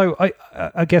 And so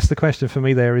I guess the question for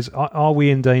me there is, are we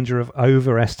in danger of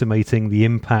overestimating the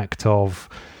impact of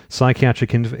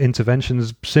psychiatric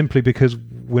interventions simply because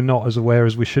we're not as aware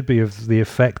as we should be of the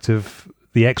effect of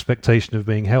the expectation of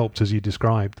being helped, as you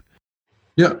described?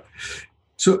 Yeah.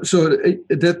 So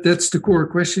that's the core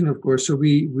question, of course. So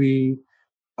if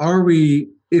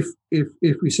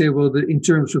we say, well, in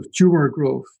terms of tumor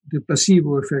growth, the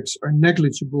placebo effects are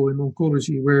negligible in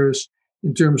oncology, whereas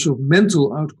in terms of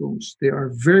mental outcomes, they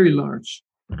are very large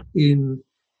in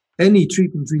any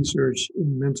treatment research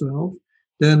in mental health,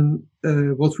 then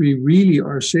what we really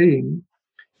are saying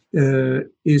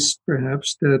is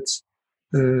perhaps that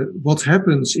what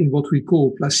happens in what we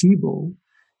call placebo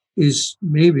is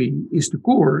the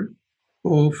core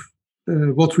of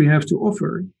what we have to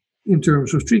offer in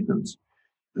terms of treatment.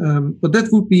 But that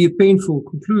would be a painful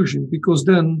conclusion, because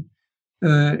then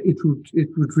it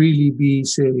would really be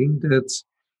saying that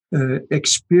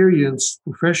experienced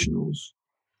professionals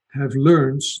have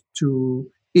learned to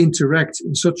interact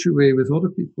in such a way with other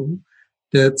people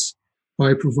that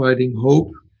by providing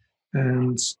hope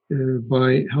and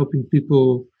by helping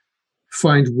people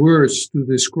find words to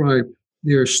describe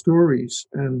their stories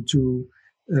and to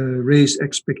raise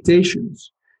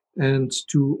expectations and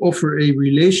to offer a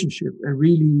relationship, a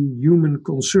really human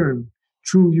concern,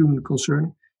 true human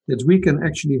concern, that we can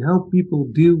actually help people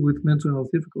deal with mental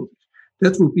health difficulties.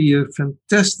 That would be a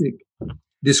fantastic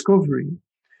discovery,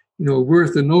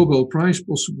 worth a Nobel Prize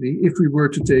possibly, if we were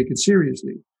to take it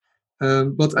seriously.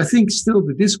 But I think still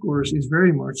the discourse is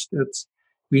very much that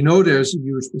we know there's a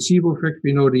huge placebo effect.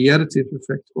 We know the additive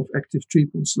effect of active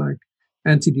treatments like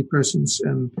antidepressants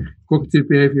and cognitive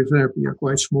behavior therapy are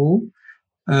quite small.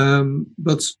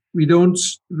 But we don't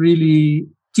really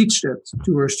teach that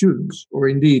to our students, or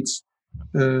indeed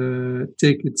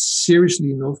take it seriously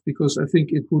enough, because I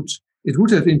think it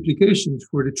would have implications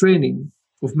for the training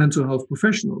of mental health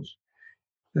professionals.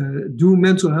 Do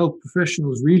mental health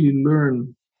professionals really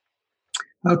learn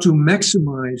how to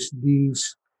maximize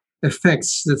these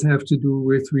effects that have to do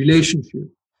with relationship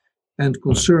and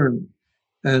concern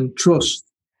and trust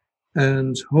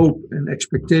and hope and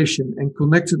expectation and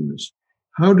connectedness?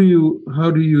 How do you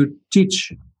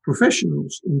teach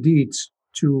professionals indeed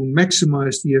to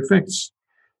maximize the effects?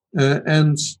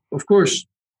 And of course,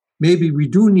 maybe we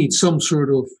do need some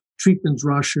sort of treatment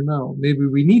rationale. Maybe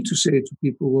we need to say to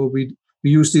people, well, we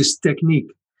use this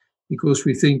technique because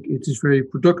we think it is very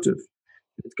productive.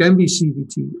 It can be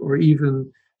CBT or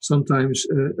even sometimes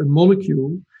a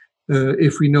molecule,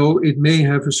 if we know it may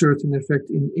have a certain effect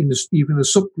in even a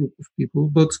subgroup of people.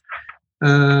 But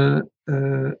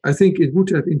I think it would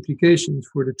have implications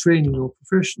for the training of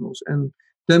professionals. And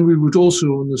then we would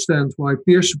also understand why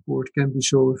peer support can be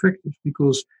so effective,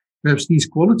 because perhaps these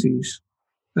qualities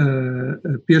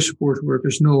peer support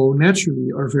workers know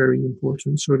naturally are very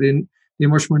important. So they're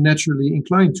much more naturally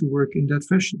inclined to work in that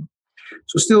fashion.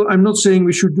 So still, I'm not saying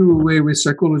we should do away with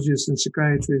psychologists and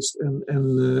psychiatrists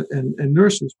and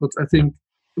nurses, but I think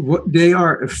what they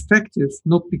are effective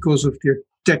not because of their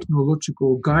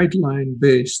technological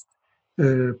guideline-based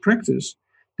practice.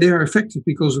 They are effective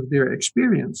because of their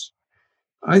experience.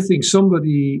 I think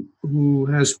somebody who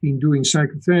has been doing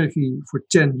psychotherapy for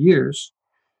 10 years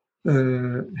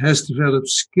has developed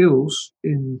skills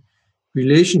in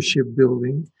relationship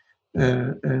building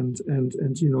and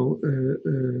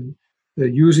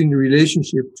using the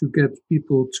relationship to get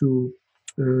people to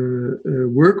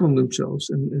work on themselves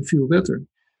and feel better.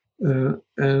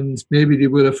 And maybe they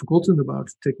will have forgotten about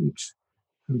techniques.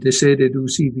 And they say they do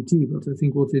CBT, but I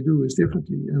think what they do is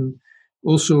differently. And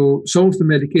also, some of the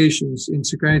medications in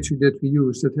psychiatry that we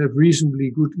use that have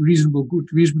reasonably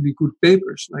good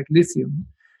papers, like lithium.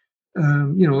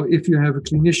 If you have a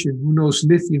clinician who knows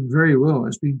lithium very well,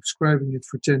 has been prescribing it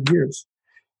for 10 years,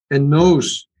 and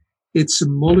knows it's a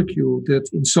molecule that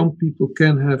in some people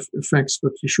can have effects,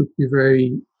 but you should be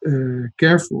very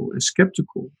careful and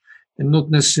skeptical, and not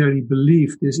necessarily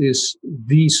believe this is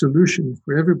the solution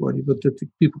for everybody, but that the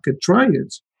people can try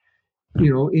it,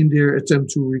 in their attempt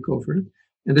to recover,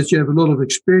 and that you have a lot of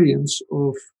experience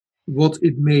of what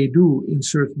it may do in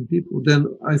certain people, then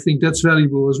I think that's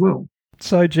valuable as well.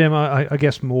 So, Jim, I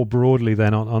guess more broadly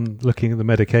then on looking at the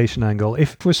medication angle,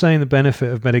 if we're saying the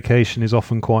benefit of medication is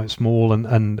often quite small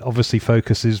and obviously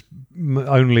focuses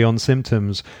only on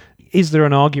symptoms, is there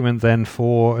an argument then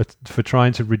for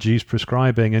trying to reduce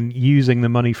prescribing and using the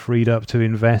money freed up to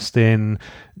invest in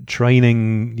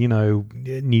training,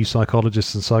 new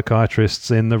psychologists and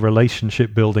psychiatrists in the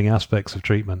relationship building aspects of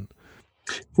treatment?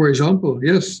 For example,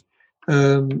 yes.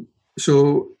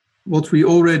 So what we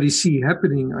already see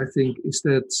happening, I think, is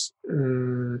that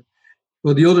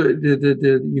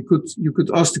you could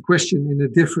ask the question in a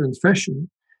different fashion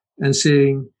and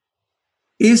saying,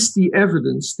 is the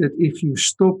evidence that if you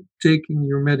stop taking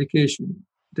your medication,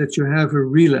 that you have a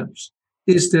relapse,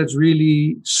 is that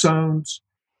really sound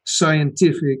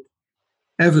scientific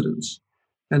evidence?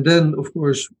 And then, of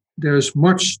course, there's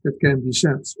much that can be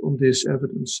said on this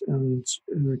evidence. And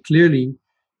clearly,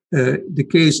 the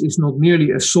case is not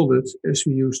nearly as solid as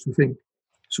we used to think.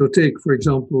 So take, for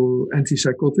example,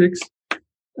 antipsychotics.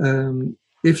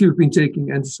 If you've been taking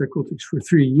antipsychotics for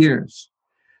 3 years,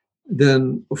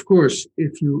 then of course,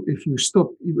 if you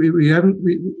stop,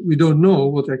 we don't know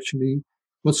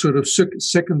what sort of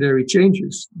secondary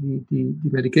changes the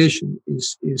medication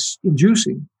is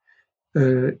inducing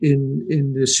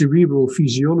in the cerebral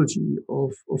physiology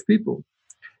of people.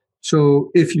 So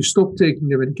if you stop taking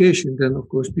the medication, then of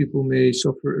course people may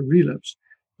suffer a relapse.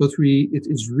 But it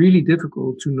is really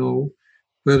difficult to know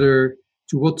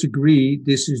to what degree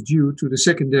this is due to the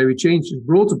secondary changes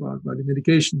brought about by the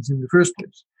medications in the first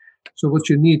place. So what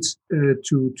you need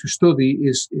to study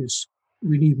is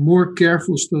we need more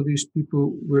careful studies,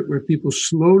 where people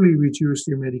slowly reduce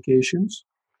their medications.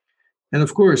 And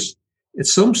of course, at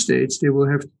some stage, they will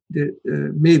have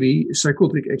maybe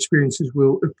psychotic experiences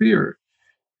will appear.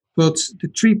 But the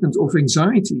treatment of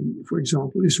anxiety, for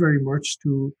example, is very much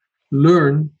to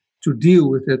learn to deal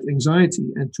with that anxiety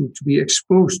and to be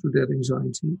exposed to that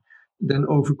anxiety, then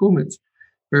overcome it.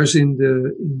 Whereas in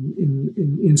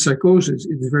psychosis,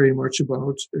 it is very much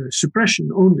about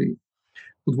suppression only.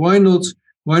 But why not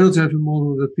have a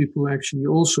model that people actually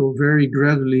also very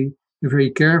gradually and very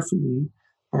carefully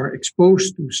are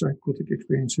exposed to psychotic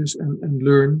experiences and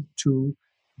learn to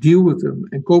deal with them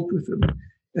and cope with them?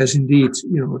 As indeed,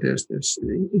 there's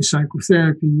in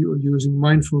psychotherapy, or using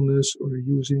mindfulness, or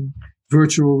using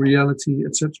virtual reality,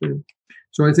 etc.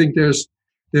 So I think there's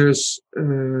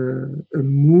a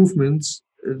movement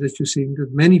that you're seeing,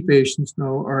 that many patients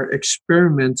now are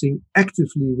experimenting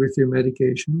actively with their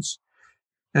medications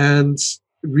and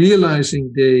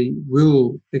realizing they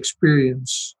will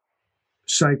experience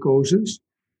psychosis,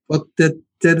 but that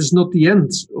is not the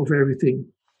end of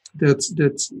everything.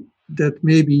 That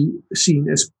may be seen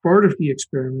as part of the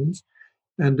experiment,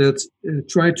 and that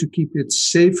try to keep it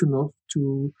safe enough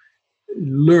to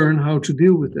learn how to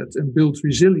deal with that and build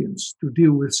resilience to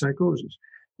deal with psychosis.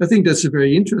 I think that's a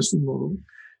very interesting model.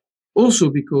 Also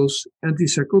because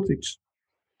antipsychotics,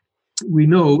 we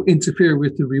know, interfere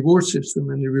with the reward system,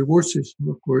 and the reward system,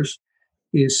 of course,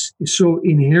 is so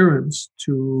inherent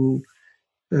to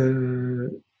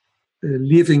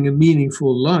living a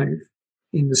meaningful life,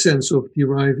 in the sense of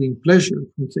deriving pleasure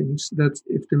from things, that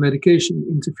if the medication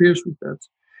interferes with that,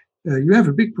 you have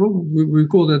a big problem. We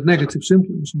call that negative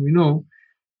symptoms. And we know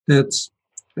that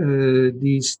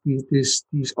these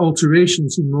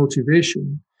alterations in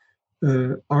motivation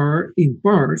are in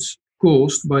part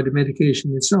caused by the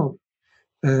medication itself.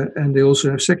 and they also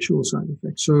have sexual side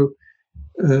effects. So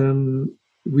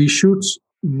we should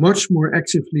much more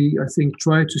actively, I think,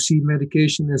 try to see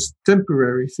medication as a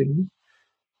temporary thing,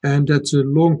 and that the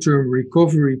long-term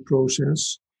recovery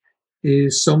process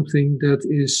is something that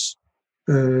is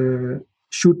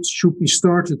should be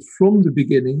started from the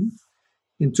beginning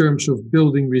in terms of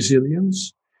building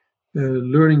resilience,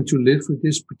 learning to live with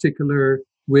this particular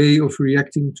way of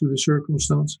reacting to the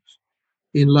circumstances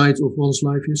in light of one's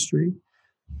life history,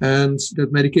 and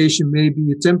that medication may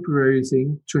be a temporary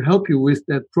thing to help you with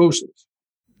that process.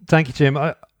 Thank you, Jim.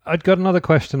 I'd got another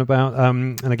question about,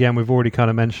 and again, we've already kind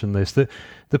of mentioned this, that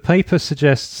the paper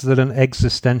suggests that an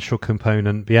existential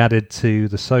component be added to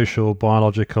the social,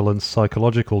 biological, and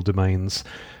psychological domains.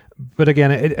 But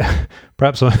again,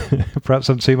 perhaps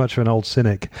I'm too much of an old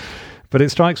cynic, but it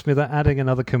strikes me that adding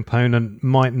another component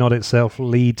might not itself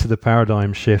lead to the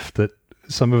paradigm shift that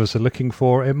some of us are looking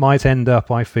for. It might end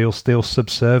up, I feel, still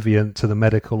subservient to the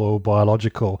medical or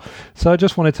biological. So I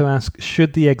just wanted to ask,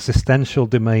 should the existential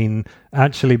domain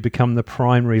actually become the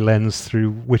primary lens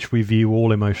through which we view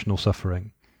all emotional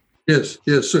suffering? Yes.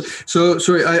 So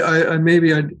sorry, I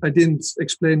didn't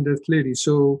explain that clearly.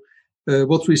 So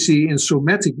what we see in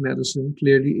somatic medicine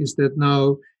clearly is that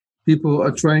now people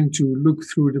are trying to look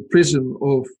through the prism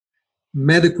of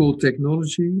medical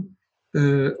technology,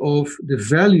 of the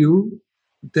value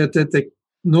that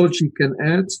technology can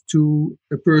add to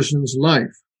a person's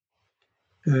life,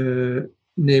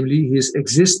 namely his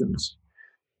existence.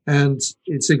 And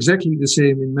it's exactly the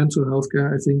same in mental health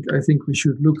care. I think we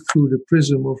should look through the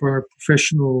prism of our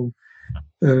professional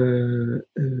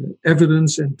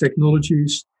evidence and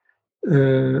technologies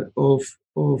of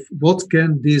what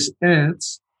can this add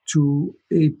to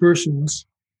a person's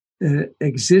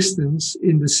existence,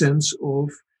 in the sense of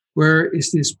where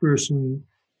is this person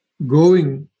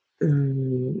going,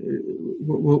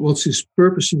 what's his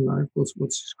purpose in life, what's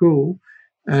his goal,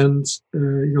 and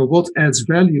what adds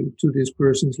value to this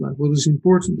person's life, what is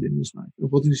important in his life,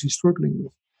 what is he struggling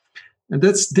with. And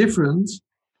that's different,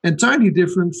 entirely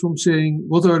different from saying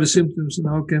what are the symptoms and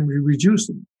how can we reduce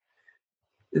them.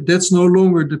 That's no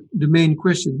longer the main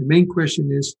question. The main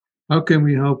question is, how can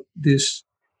we help this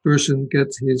person get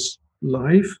his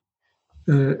life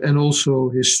and also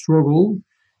his struggle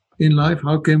in life?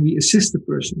 How can we assist the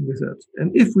person with that?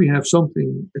 And if we have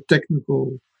something, a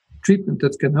technical treatment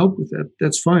that can help with that,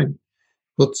 that's fine.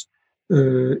 But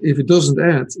if it doesn't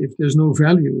add, if there's no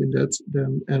value in that,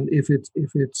 then, and if it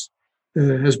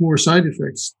has more side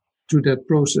effects to that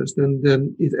process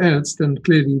than it adds, then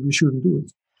clearly we shouldn't do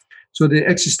it. So the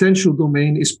existential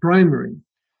domain is primary,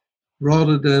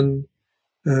 rather than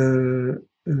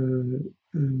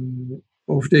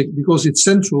because it's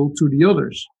central to the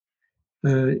others.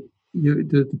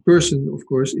 The person, of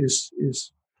course, is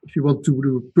if you want to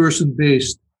do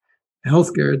person-based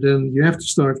healthcare, then you have to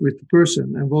start with the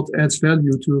person and what adds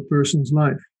value to a person's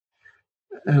life.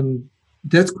 And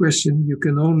that question, you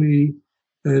can only,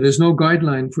 there's no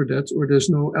guideline for that, or there's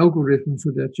no algorithm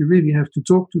for that. You really have to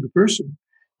talk to the person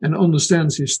and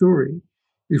understand his story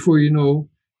before you know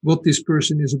what this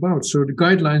person is about. So the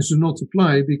guidelines do not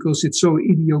apply because it's so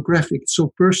idiographic, it's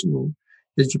so personal,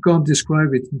 that you can't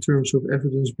describe it in terms of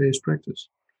evidence-based practice.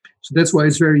 So that's why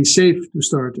it's very safe to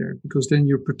start there, because then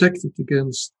you're protected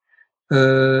against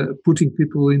putting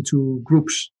people into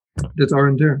groups that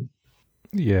aren't there.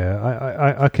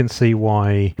 Yeah, I can see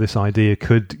why this idea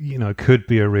could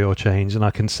be a real change, and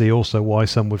I can see also why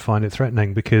some would find it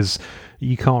threatening, because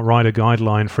you can't write a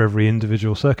guideline for every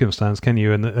individual circumstance, can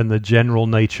you? And the general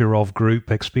nature of group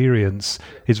experience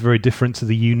is very different to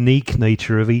the unique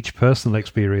nature of each personal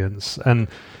experience. And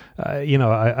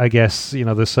I guess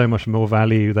there's so much more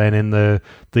value then in the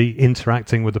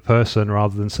interacting with the person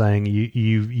rather than saying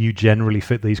you generally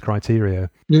fit these criteria.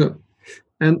 Yeah.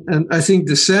 And I think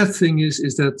the sad thing is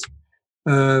that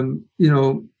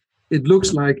it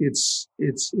looks like it's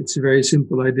a very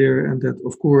simple idea, and that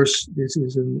of course this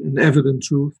is an evident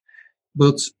truth.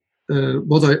 But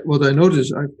what I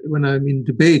notice when I'm in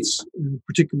debates,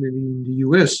 particularly in the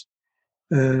US,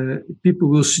 people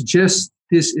will suggest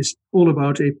this is all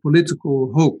about a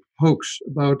political hoax,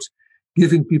 about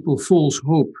giving people false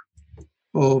hope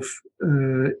of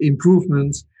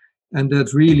improvement, and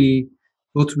that really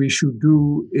what we should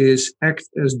do is act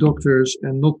as doctors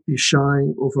and not be shy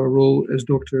of our role as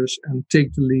doctors, and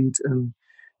take the lead and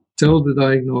tell the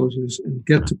diagnosis and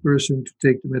get the person to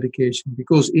take the medication,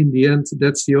 because in the end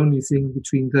that's the only thing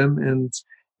between them and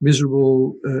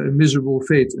miserable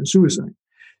fate and suicide.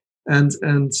 And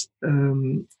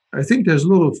I think there's a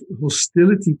lot of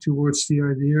hostility towards the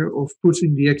idea of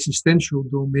putting the existential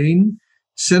domain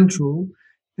central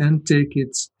and take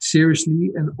it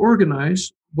seriously and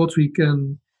organize what we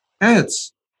can add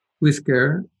with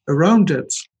care around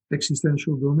that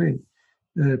existential domain.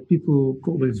 People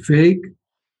call it vague.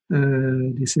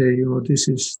 They say, this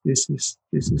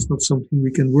is not something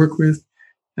we can work with.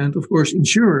 And of course,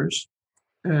 insurers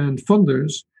and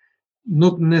funders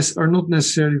are not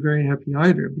necessarily very happy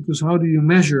either, because how do you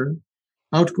measure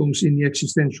outcomes in the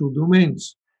existential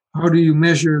domains? How do you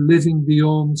measure living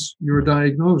beyond your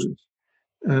diagnosis?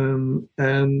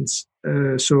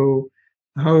 So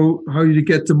how do you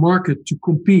get the market to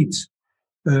compete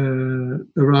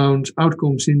around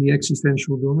outcomes in the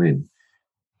existential domain?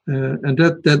 And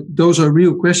those are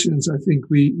real questions I think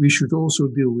we should also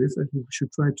deal with. I think we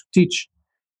should try to teach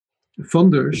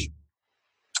funders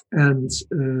and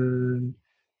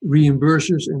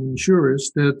reimbursers and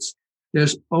insurers that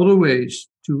there's other ways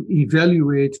to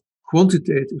evaluate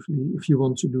quantitatively, if you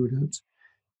want to do that,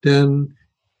 than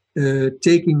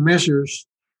taking measures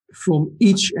from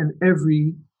each and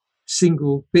every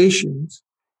single patient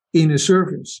in a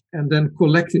service and then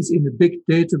collect it in a big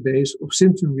database of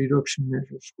symptom reduction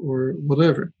measures or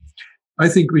whatever. I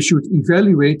think we should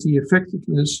evaluate the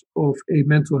effectiveness of a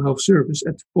mental health service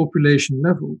at the population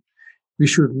level. We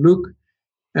should look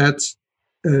at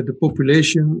the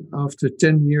population after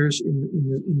 10 years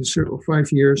or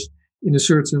 5 years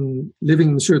living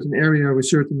in a certain area with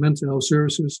certain mental health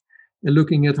services, and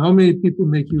looking at how many people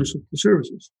make use of the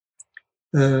services.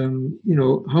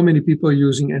 How many people are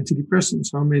using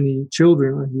antidepressants? How many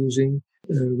children are using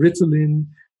Ritalin?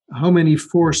 How many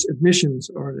forced admissions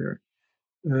are there?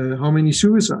 How many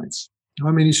suicides?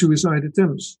 How many suicide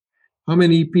attempts? How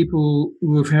many people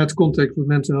who have had contact with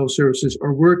mental health services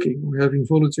are working or having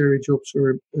voluntary jobs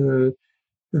or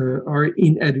are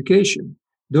in education?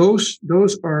 Those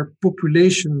are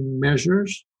population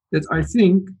measures that I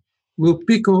think will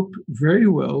pick up very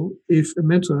well if a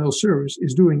mental health service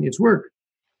is doing its work.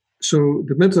 So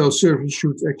the mental health service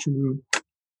should actually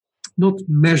not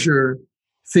measure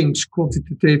things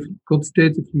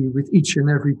quantitatively with each and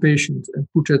every patient and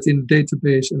put that in a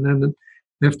database and then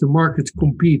have the market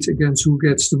compete against who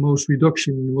gets the most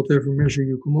reduction in whatever measure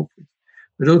you come up with.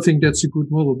 I don't think that's a good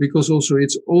model, because also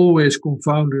it's always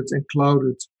confounded and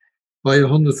clouded by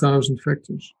 100,000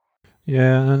 factors.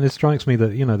 Yeah, and it strikes me that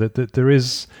that there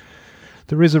is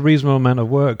a reasonable amount of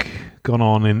work gone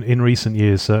on in recent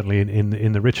years, certainly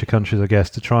in the richer countries, I guess,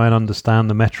 to try and understand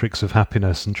the metrics of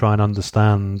happiness and try and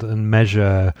understand and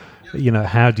measure,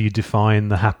 how do you define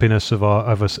the happiness of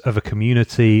a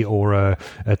community or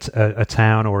a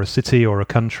town or a city or a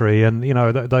country, and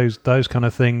those kind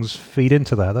of things feed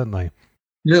into that, don't they?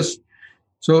 Yes.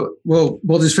 So,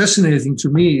 what is fascinating to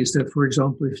me is that, for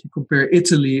example, if you compare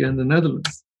Italy and the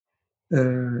Netherlands,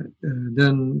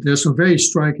 then there's some very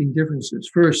striking differences.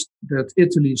 First, that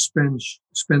Italy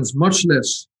spends much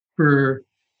less per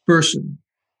person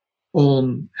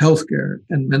on healthcare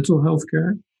and mental health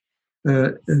care.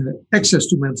 Access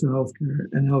to mental health care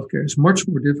and healthcare is much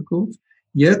more difficult.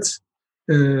 Yet,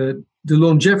 the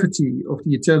longevity of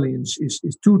the Italians is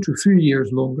 2 to 3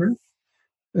 years longer,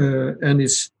 and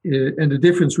the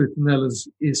difference with the Netherlands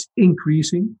is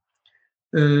increasing.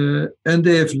 And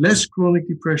they have less chronic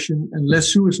depression and less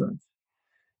suicide.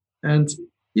 And,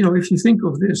 if you think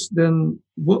of this, then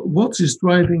what is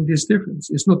driving this difference?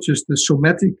 It's not just the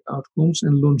somatic outcomes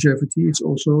and longevity. It's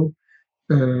also,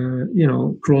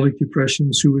 chronic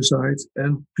depression, suicide,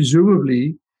 and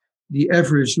presumably the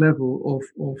average level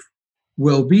of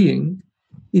well-being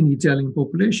in the Italian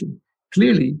population.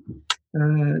 Clearly,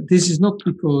 this is not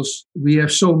because we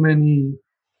have so many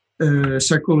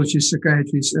psychologists,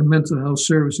 psychiatrists, and mental health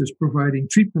services providing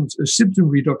treatment, symptom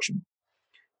reduction,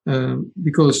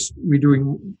 because we're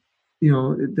doing,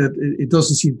 that it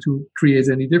doesn't seem to create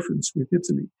any difference with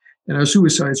Italy. And our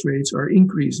suicide rates are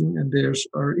increasing and theirs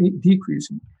are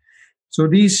decreasing. So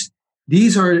this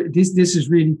is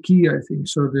really key, I think.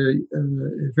 So the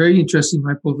very interesting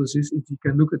hypothesis, if you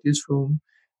can look at this from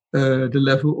the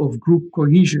level of group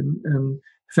cohesion and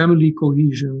family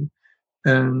cohesion,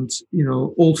 and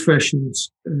old-fashioned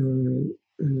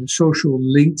social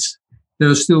links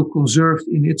that are still conserved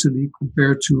in Italy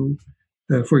compared to,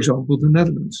 for example, the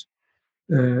Netherlands,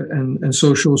 and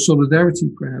social solidarity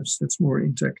perhaps that's more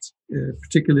intact,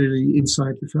 particularly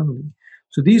inside the family.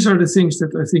 So these are the things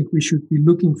that I think we should be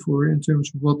looking for in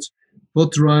terms of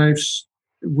what drives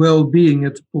well-being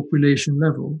at the population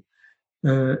level,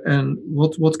 and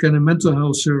what can a mental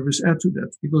health service add to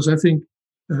that? Because I think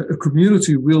a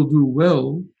community will do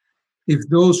well if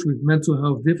those with mental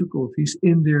health difficulties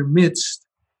in their midst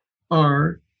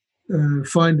are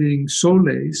finding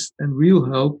solace and real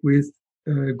help with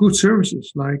good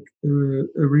services like a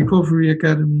recovery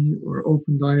academy or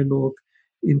open dialogue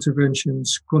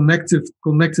interventions,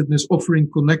 connectedness, offering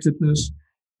connectedness,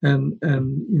 and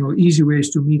easy ways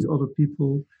to meet other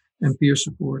people and peer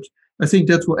support. I think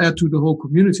that will add to the whole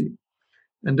community,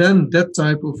 and then that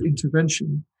type of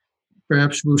intervention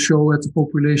perhaps will show at the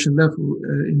population level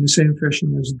in the same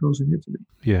fashion as it does in Italy.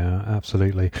 Yeah,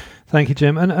 absolutely. Thank you,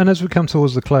 Jim. And as we come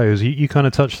towards the close, you kind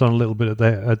of touched on a little bit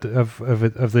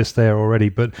of this there already,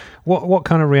 but what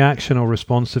kind of reaction or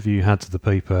response have you had to the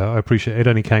paper? I appreciate it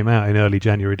only came out in early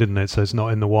January, didn't it? So it's not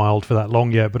in the wild for that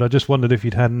long yet, but I just wondered if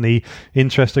you'd had any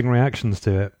interesting reactions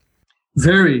to it.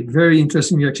 Very, very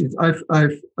interesting reactions. I've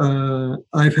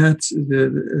had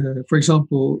for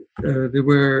example, there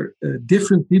were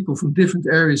different people from different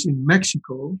areas in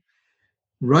Mexico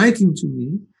writing to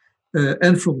me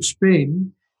and from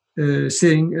Spain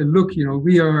saying, "Look,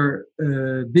 we are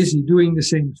busy doing the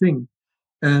same thing,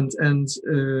 and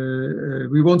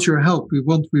we want your help. We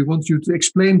want you to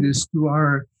explain this to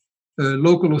our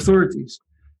local authorities,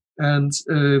 and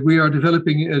we are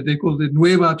developing. They call it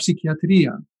Nueva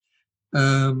Psiquiatría."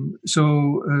 So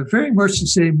very much the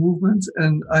same movement,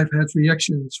 and I've had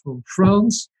reactions from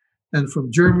France and from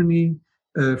Germany,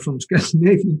 from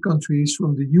Scandinavian countries,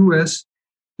 from the US,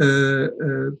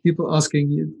 people asking,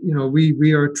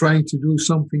 we are trying to do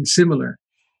something similar,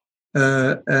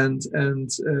 and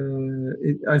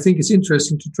I think it's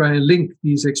interesting to try and link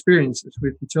these experiences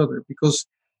with each other, because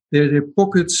they're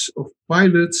pockets of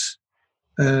pilots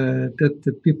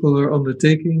that people are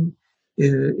undertaking.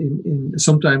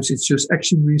 Sometimes it's just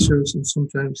action research, and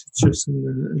sometimes it's just a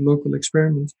local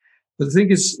experiment. But I think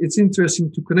it's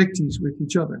interesting to connect these with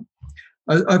each other.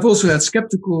 I've also had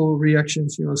skeptical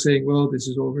reactions, saying, "Well, this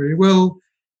is all very well,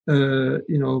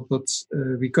 but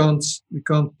we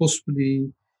can't possibly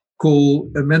call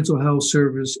a mental health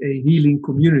service a healing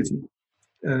community.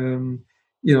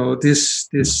 This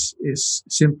is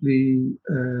simply,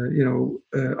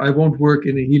 I won't work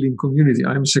in a healing community.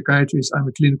 I'm a psychiatrist. I'm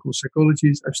a clinical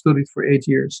psychologist. I've studied for 8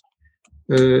 years.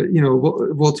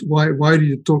 Why do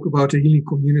you talk about a healing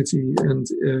community? And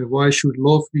why should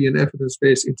love be an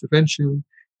evidence-based intervention?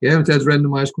 You haven't had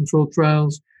randomized controlled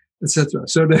trials, etc."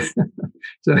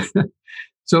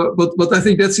 But I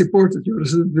think that's important.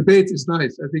 The debate is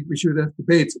nice. I think we should have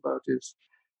debates about this.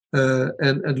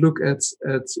 And look at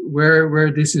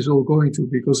where this is all going to,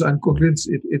 because I'm convinced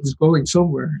it is going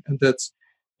somewhere, and that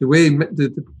the way the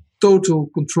total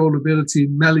controllability,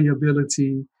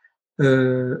 malleability,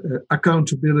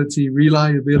 accountability,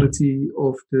 reliability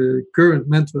of the current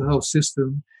mental health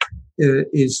system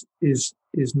is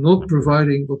not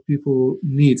providing what people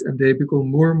need, and they become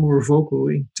more and more vocal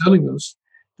in telling us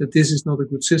that this is not a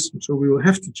good system. So we will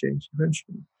have to change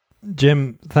eventually.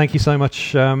 Jim, thank you so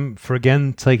much for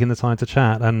again taking the time to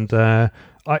chat, and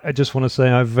I just want to say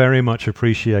I very much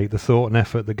appreciate the thought and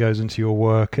effort that goes into your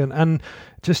work, and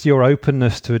just your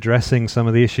openness to addressing some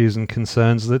of the issues and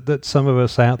concerns that some of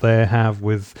us out there have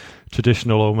with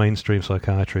traditional or mainstream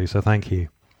psychiatry. So thank you.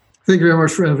 Thank you very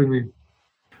much for having me.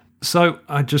 So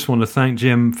I just want to thank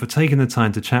Jim for taking the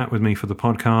time to chat with me for the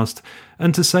podcast,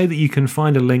 and to say that you can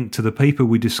find a link to the paper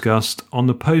we discussed on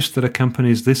the post that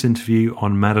accompanies this interview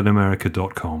on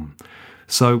madinamerica.com.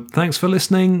 So thanks for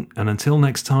listening, and until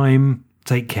next time,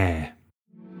 take care.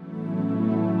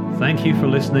 Thank you for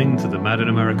listening to the Mad in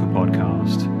America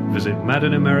podcast. Visit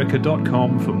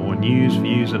madinamerica.com for more news,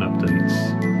 views and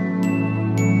updates.